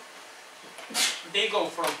number. They go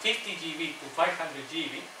from 50 GB to 500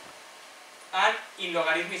 GB and in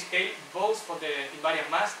logarithmic scale both for the invariant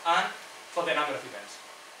mass and for the number of events.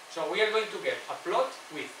 So we are going to get a plot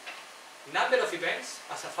with number of events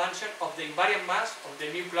as a function of the invariant mass of the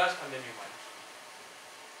mu plus and the mu minus.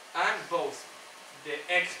 And both the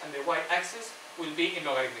x and the y axis will be in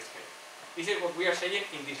logarithmic scale. This is what we are saying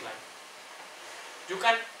in this line. You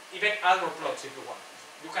can even add more plots if you want.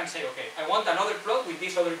 You can say, okay, I want another plot with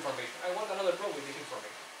this other information. I want another plot with this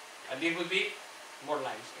information. And this will be more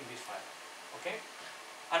lines in this file. Okay?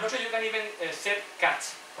 And also you can even set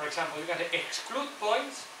cuts. For example, you can say exclude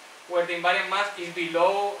points where the invariant mass is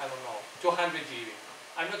below, I don't know, 200 GB.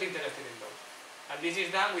 I'm not interested in those. And this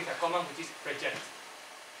is done with a command which is reject.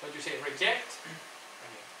 So you say reject,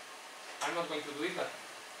 I'm not going to do it, but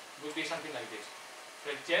it would be something like this.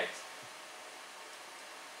 Reject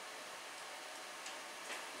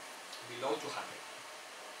below 200.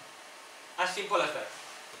 As simple as that.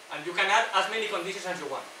 And you can add as many conditions as you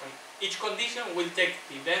want. And each condition will take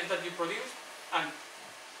the events that you produce and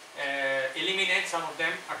eliminate some of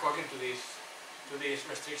them according to these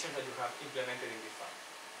restrictions that you have implemented in this file.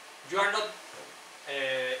 You are not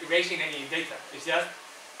erasing any data. It's just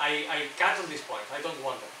I cut on these points. I don't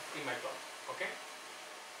want them in my plot. Okay?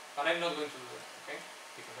 But I'm not going to do that. Okay?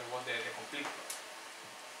 Because I want the complete plot.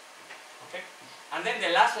 Okay? And then the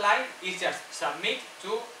last line is just submit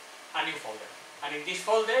to a new folder. And in this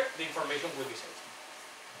folder, the information will be saved.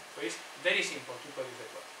 So it's very simple to produce the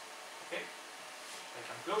plot. Okay? I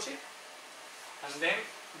can close it. And then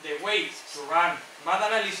the way to run math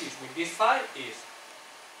analysis with this file is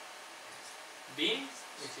bin,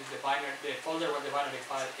 which is the folder where the binary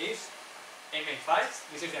file is, ma5,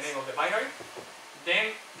 this is the name of the binary.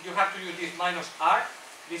 Then you have to use this -r.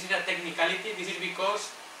 This is a technicality. This is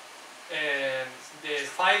because the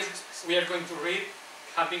files we are going to read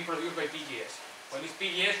have been produced by PGS. When it's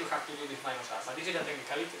PGS, you have to do this -r, but this is a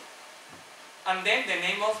technicality. And then the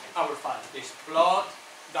name of our file, this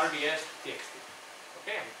plot.bs txt.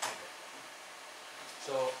 Okay?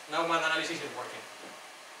 So now math analysis is working.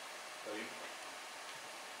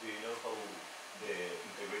 Do you know how the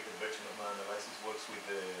integrated version of math analysis works with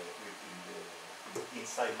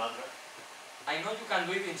inside MATLAB? I know you can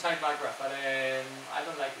do it inside MATLAB, but I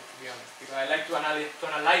don't like it, to be honest, because I like to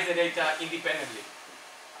analyze the data independently.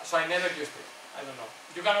 So I never used it. I don't know.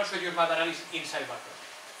 You can also use math analysis inside MATLAB.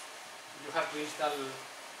 You have to install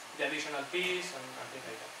the additional piece and things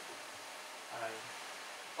like that.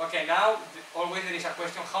 Okay, now always there is a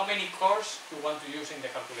question: how many cores you want to use in the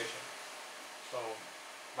calculation? So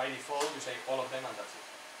by default you say all of them and that's it.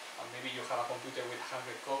 And maybe you have a computer with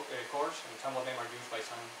 100 cores and some of them are used by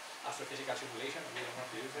some astrophysical simulation and you don't want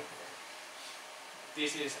to use it.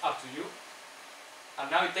 This is up to you. And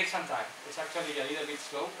now it takes some time. It's actually a little bit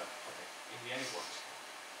slow, but okay, in the end it works.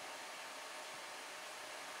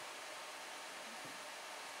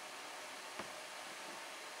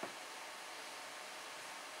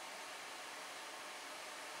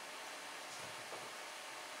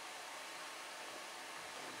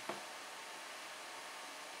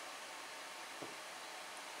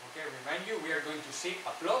 Okay, remind you, we are going to see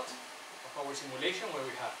a plot of our simulation where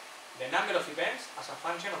we have the number of events as a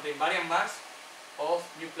function of the invariant mass of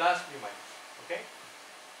mu plus, mu minus, okay?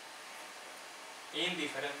 In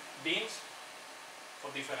different bins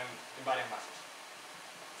for different invariant masses,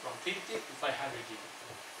 from 50 to 500 GeV.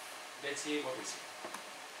 Let's see what we see.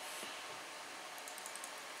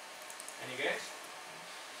 Any guess?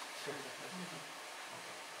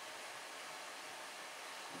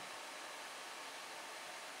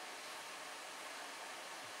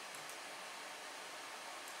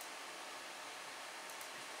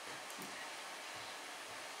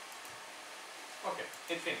 Okay,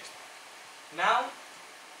 it finished. Now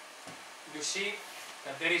you see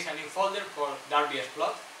that there is a new folder called Darby's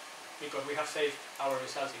plot because we have saved our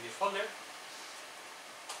results in this folder.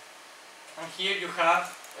 And here you have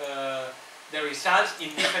the results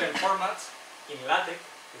in different formats in LaTeX.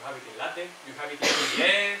 You have it in LaTeX, you have it in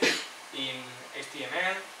PDF, in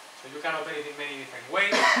HTML, so you can open it in many different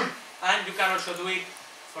ways. And you can also do it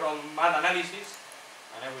from math analysis,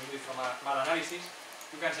 and I will do it from math analysis.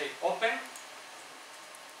 You can say open,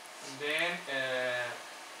 and then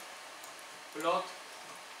plot,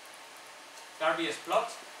 Darby's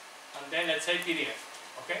plot, and then let's say PDF.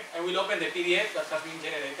 Okay, I will open the PDF that has been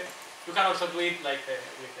generated. You can also do it like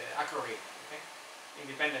with Acroread, okay,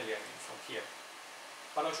 independently, I mean, from here.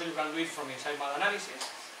 But also you can do it from inside math analysis.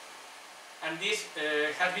 And this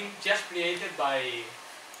has been just created by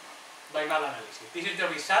math analysis. This is the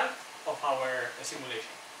result of our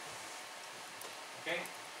simulation. Okay,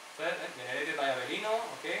 so generated by Avelino.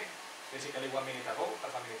 Okay, basically 1 minute ago,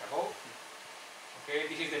 half a minute ago. Okay,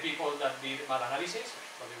 this is the people that did math analysis,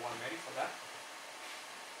 so they won merit for that.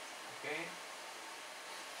 Okay,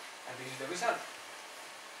 and this is the result.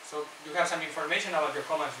 So you have some information about your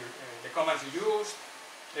commands, the commands you used,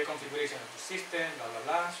 the configuration of the system, blah blah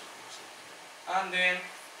blah, and then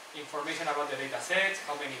information about the data sets,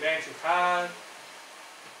 how many events you had,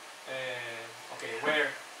 okay,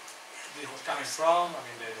 where this was coming from, I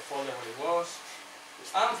mean the folder where it was,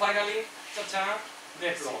 and finally, the plot.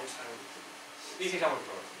 This is our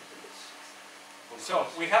plot. So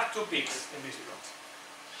we have two peaks in this plot.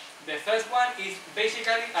 The first one is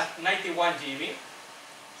basically at 91 GeV,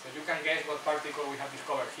 so you can guess what particle we have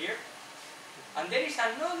discovered here. And there is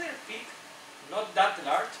another peak, not that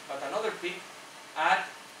large, but another peak at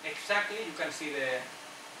exactly, you can see the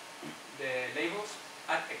labels,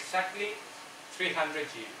 at exactly 300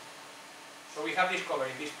 GeV. So we have discovered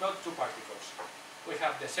in this plot two particles. We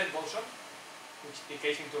have the set boson, which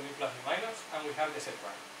decays into mu plus mu minus, and we have the set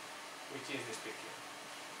prime, which is this peak here.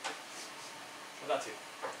 So that's it.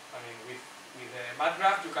 I mean, with the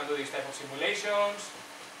MATLAB you can do this type of simulations.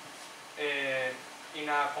 In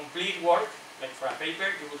a complete work, like for a paper,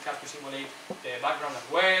 you would have to simulate the background as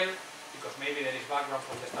well, because maybe there is background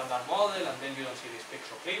from the standard model and then you don't see this peak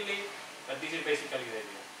so clearly, but this is basically the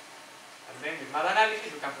idea. And then with math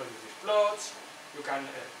analysis you can produce these plots, you can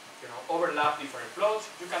overlap different plots,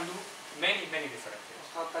 you can do many different things.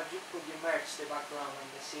 How could you merge the background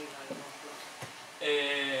and the signal in one plot?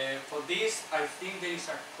 For this, I think there is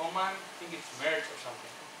a command, I think it's merge or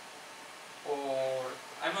something. Or,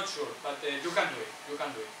 I'm not sure, but you can do it,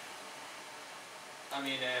 I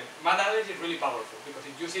mean, math analysis is really powerful because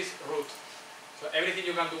it uses root. So everything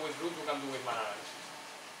you can do with root, you can do with math analysis.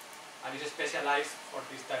 And it's specialized for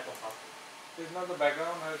this type of output. Is not the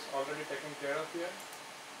background has already taken care of here?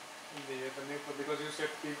 Because you said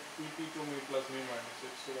PP to mu plus mu minus,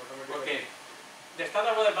 it should automatically... Okay. The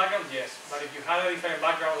standard model background, yes, but if you have a different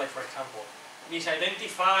background, like for example,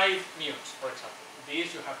 misidentified mutes, for example,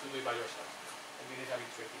 this you have to do it by yourself, and this is a bit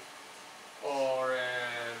tricky. Or,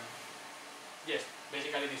 yes,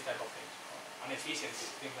 basically this type of things, inefficiency,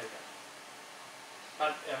 things like that.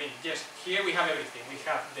 But, I mean, yes, here we have everything. We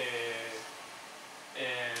have the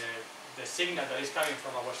signal that is coming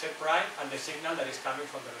from our set prime and the signal that is coming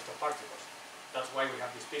from the rest of particles. That's why we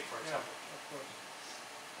have this peak, for example. Yeah, of course.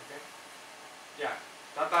 Okay. Yeah,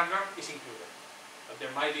 that background is included, but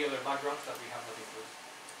there might be other backgrounds that we have not included.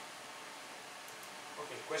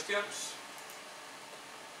 Okay, questions?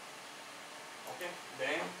 Okay,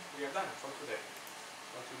 then we are done for today.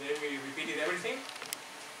 So today we repeated everything,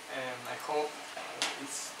 and I hope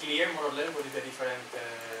it's clear more or less what is the different,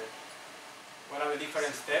 what are the different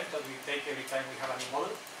steps that we take every time we have a new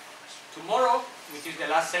model. Tomorrow, which is the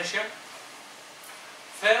last session,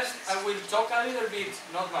 first I will talk a little bit,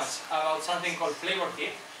 not much, about something called flavor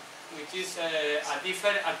kit, which is a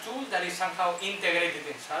tool that is somehow integrated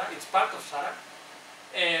in SARA. It's part of SARA,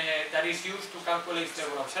 that is used to calculate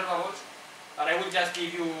flavor observables. But I will just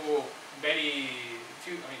give you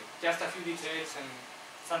just a few details and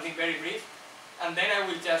something very brief, and then I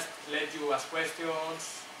will just let you ask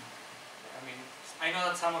questions. I know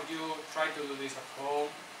that some of you try to do this at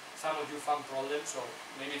home, some of you found problems, so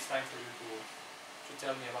maybe it's time for you to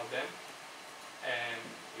tell me about them. And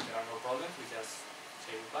if there are no problems, we just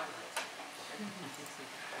say goodbye.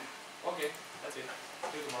 Okay, okay, that's it.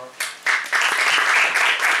 See you tomorrow.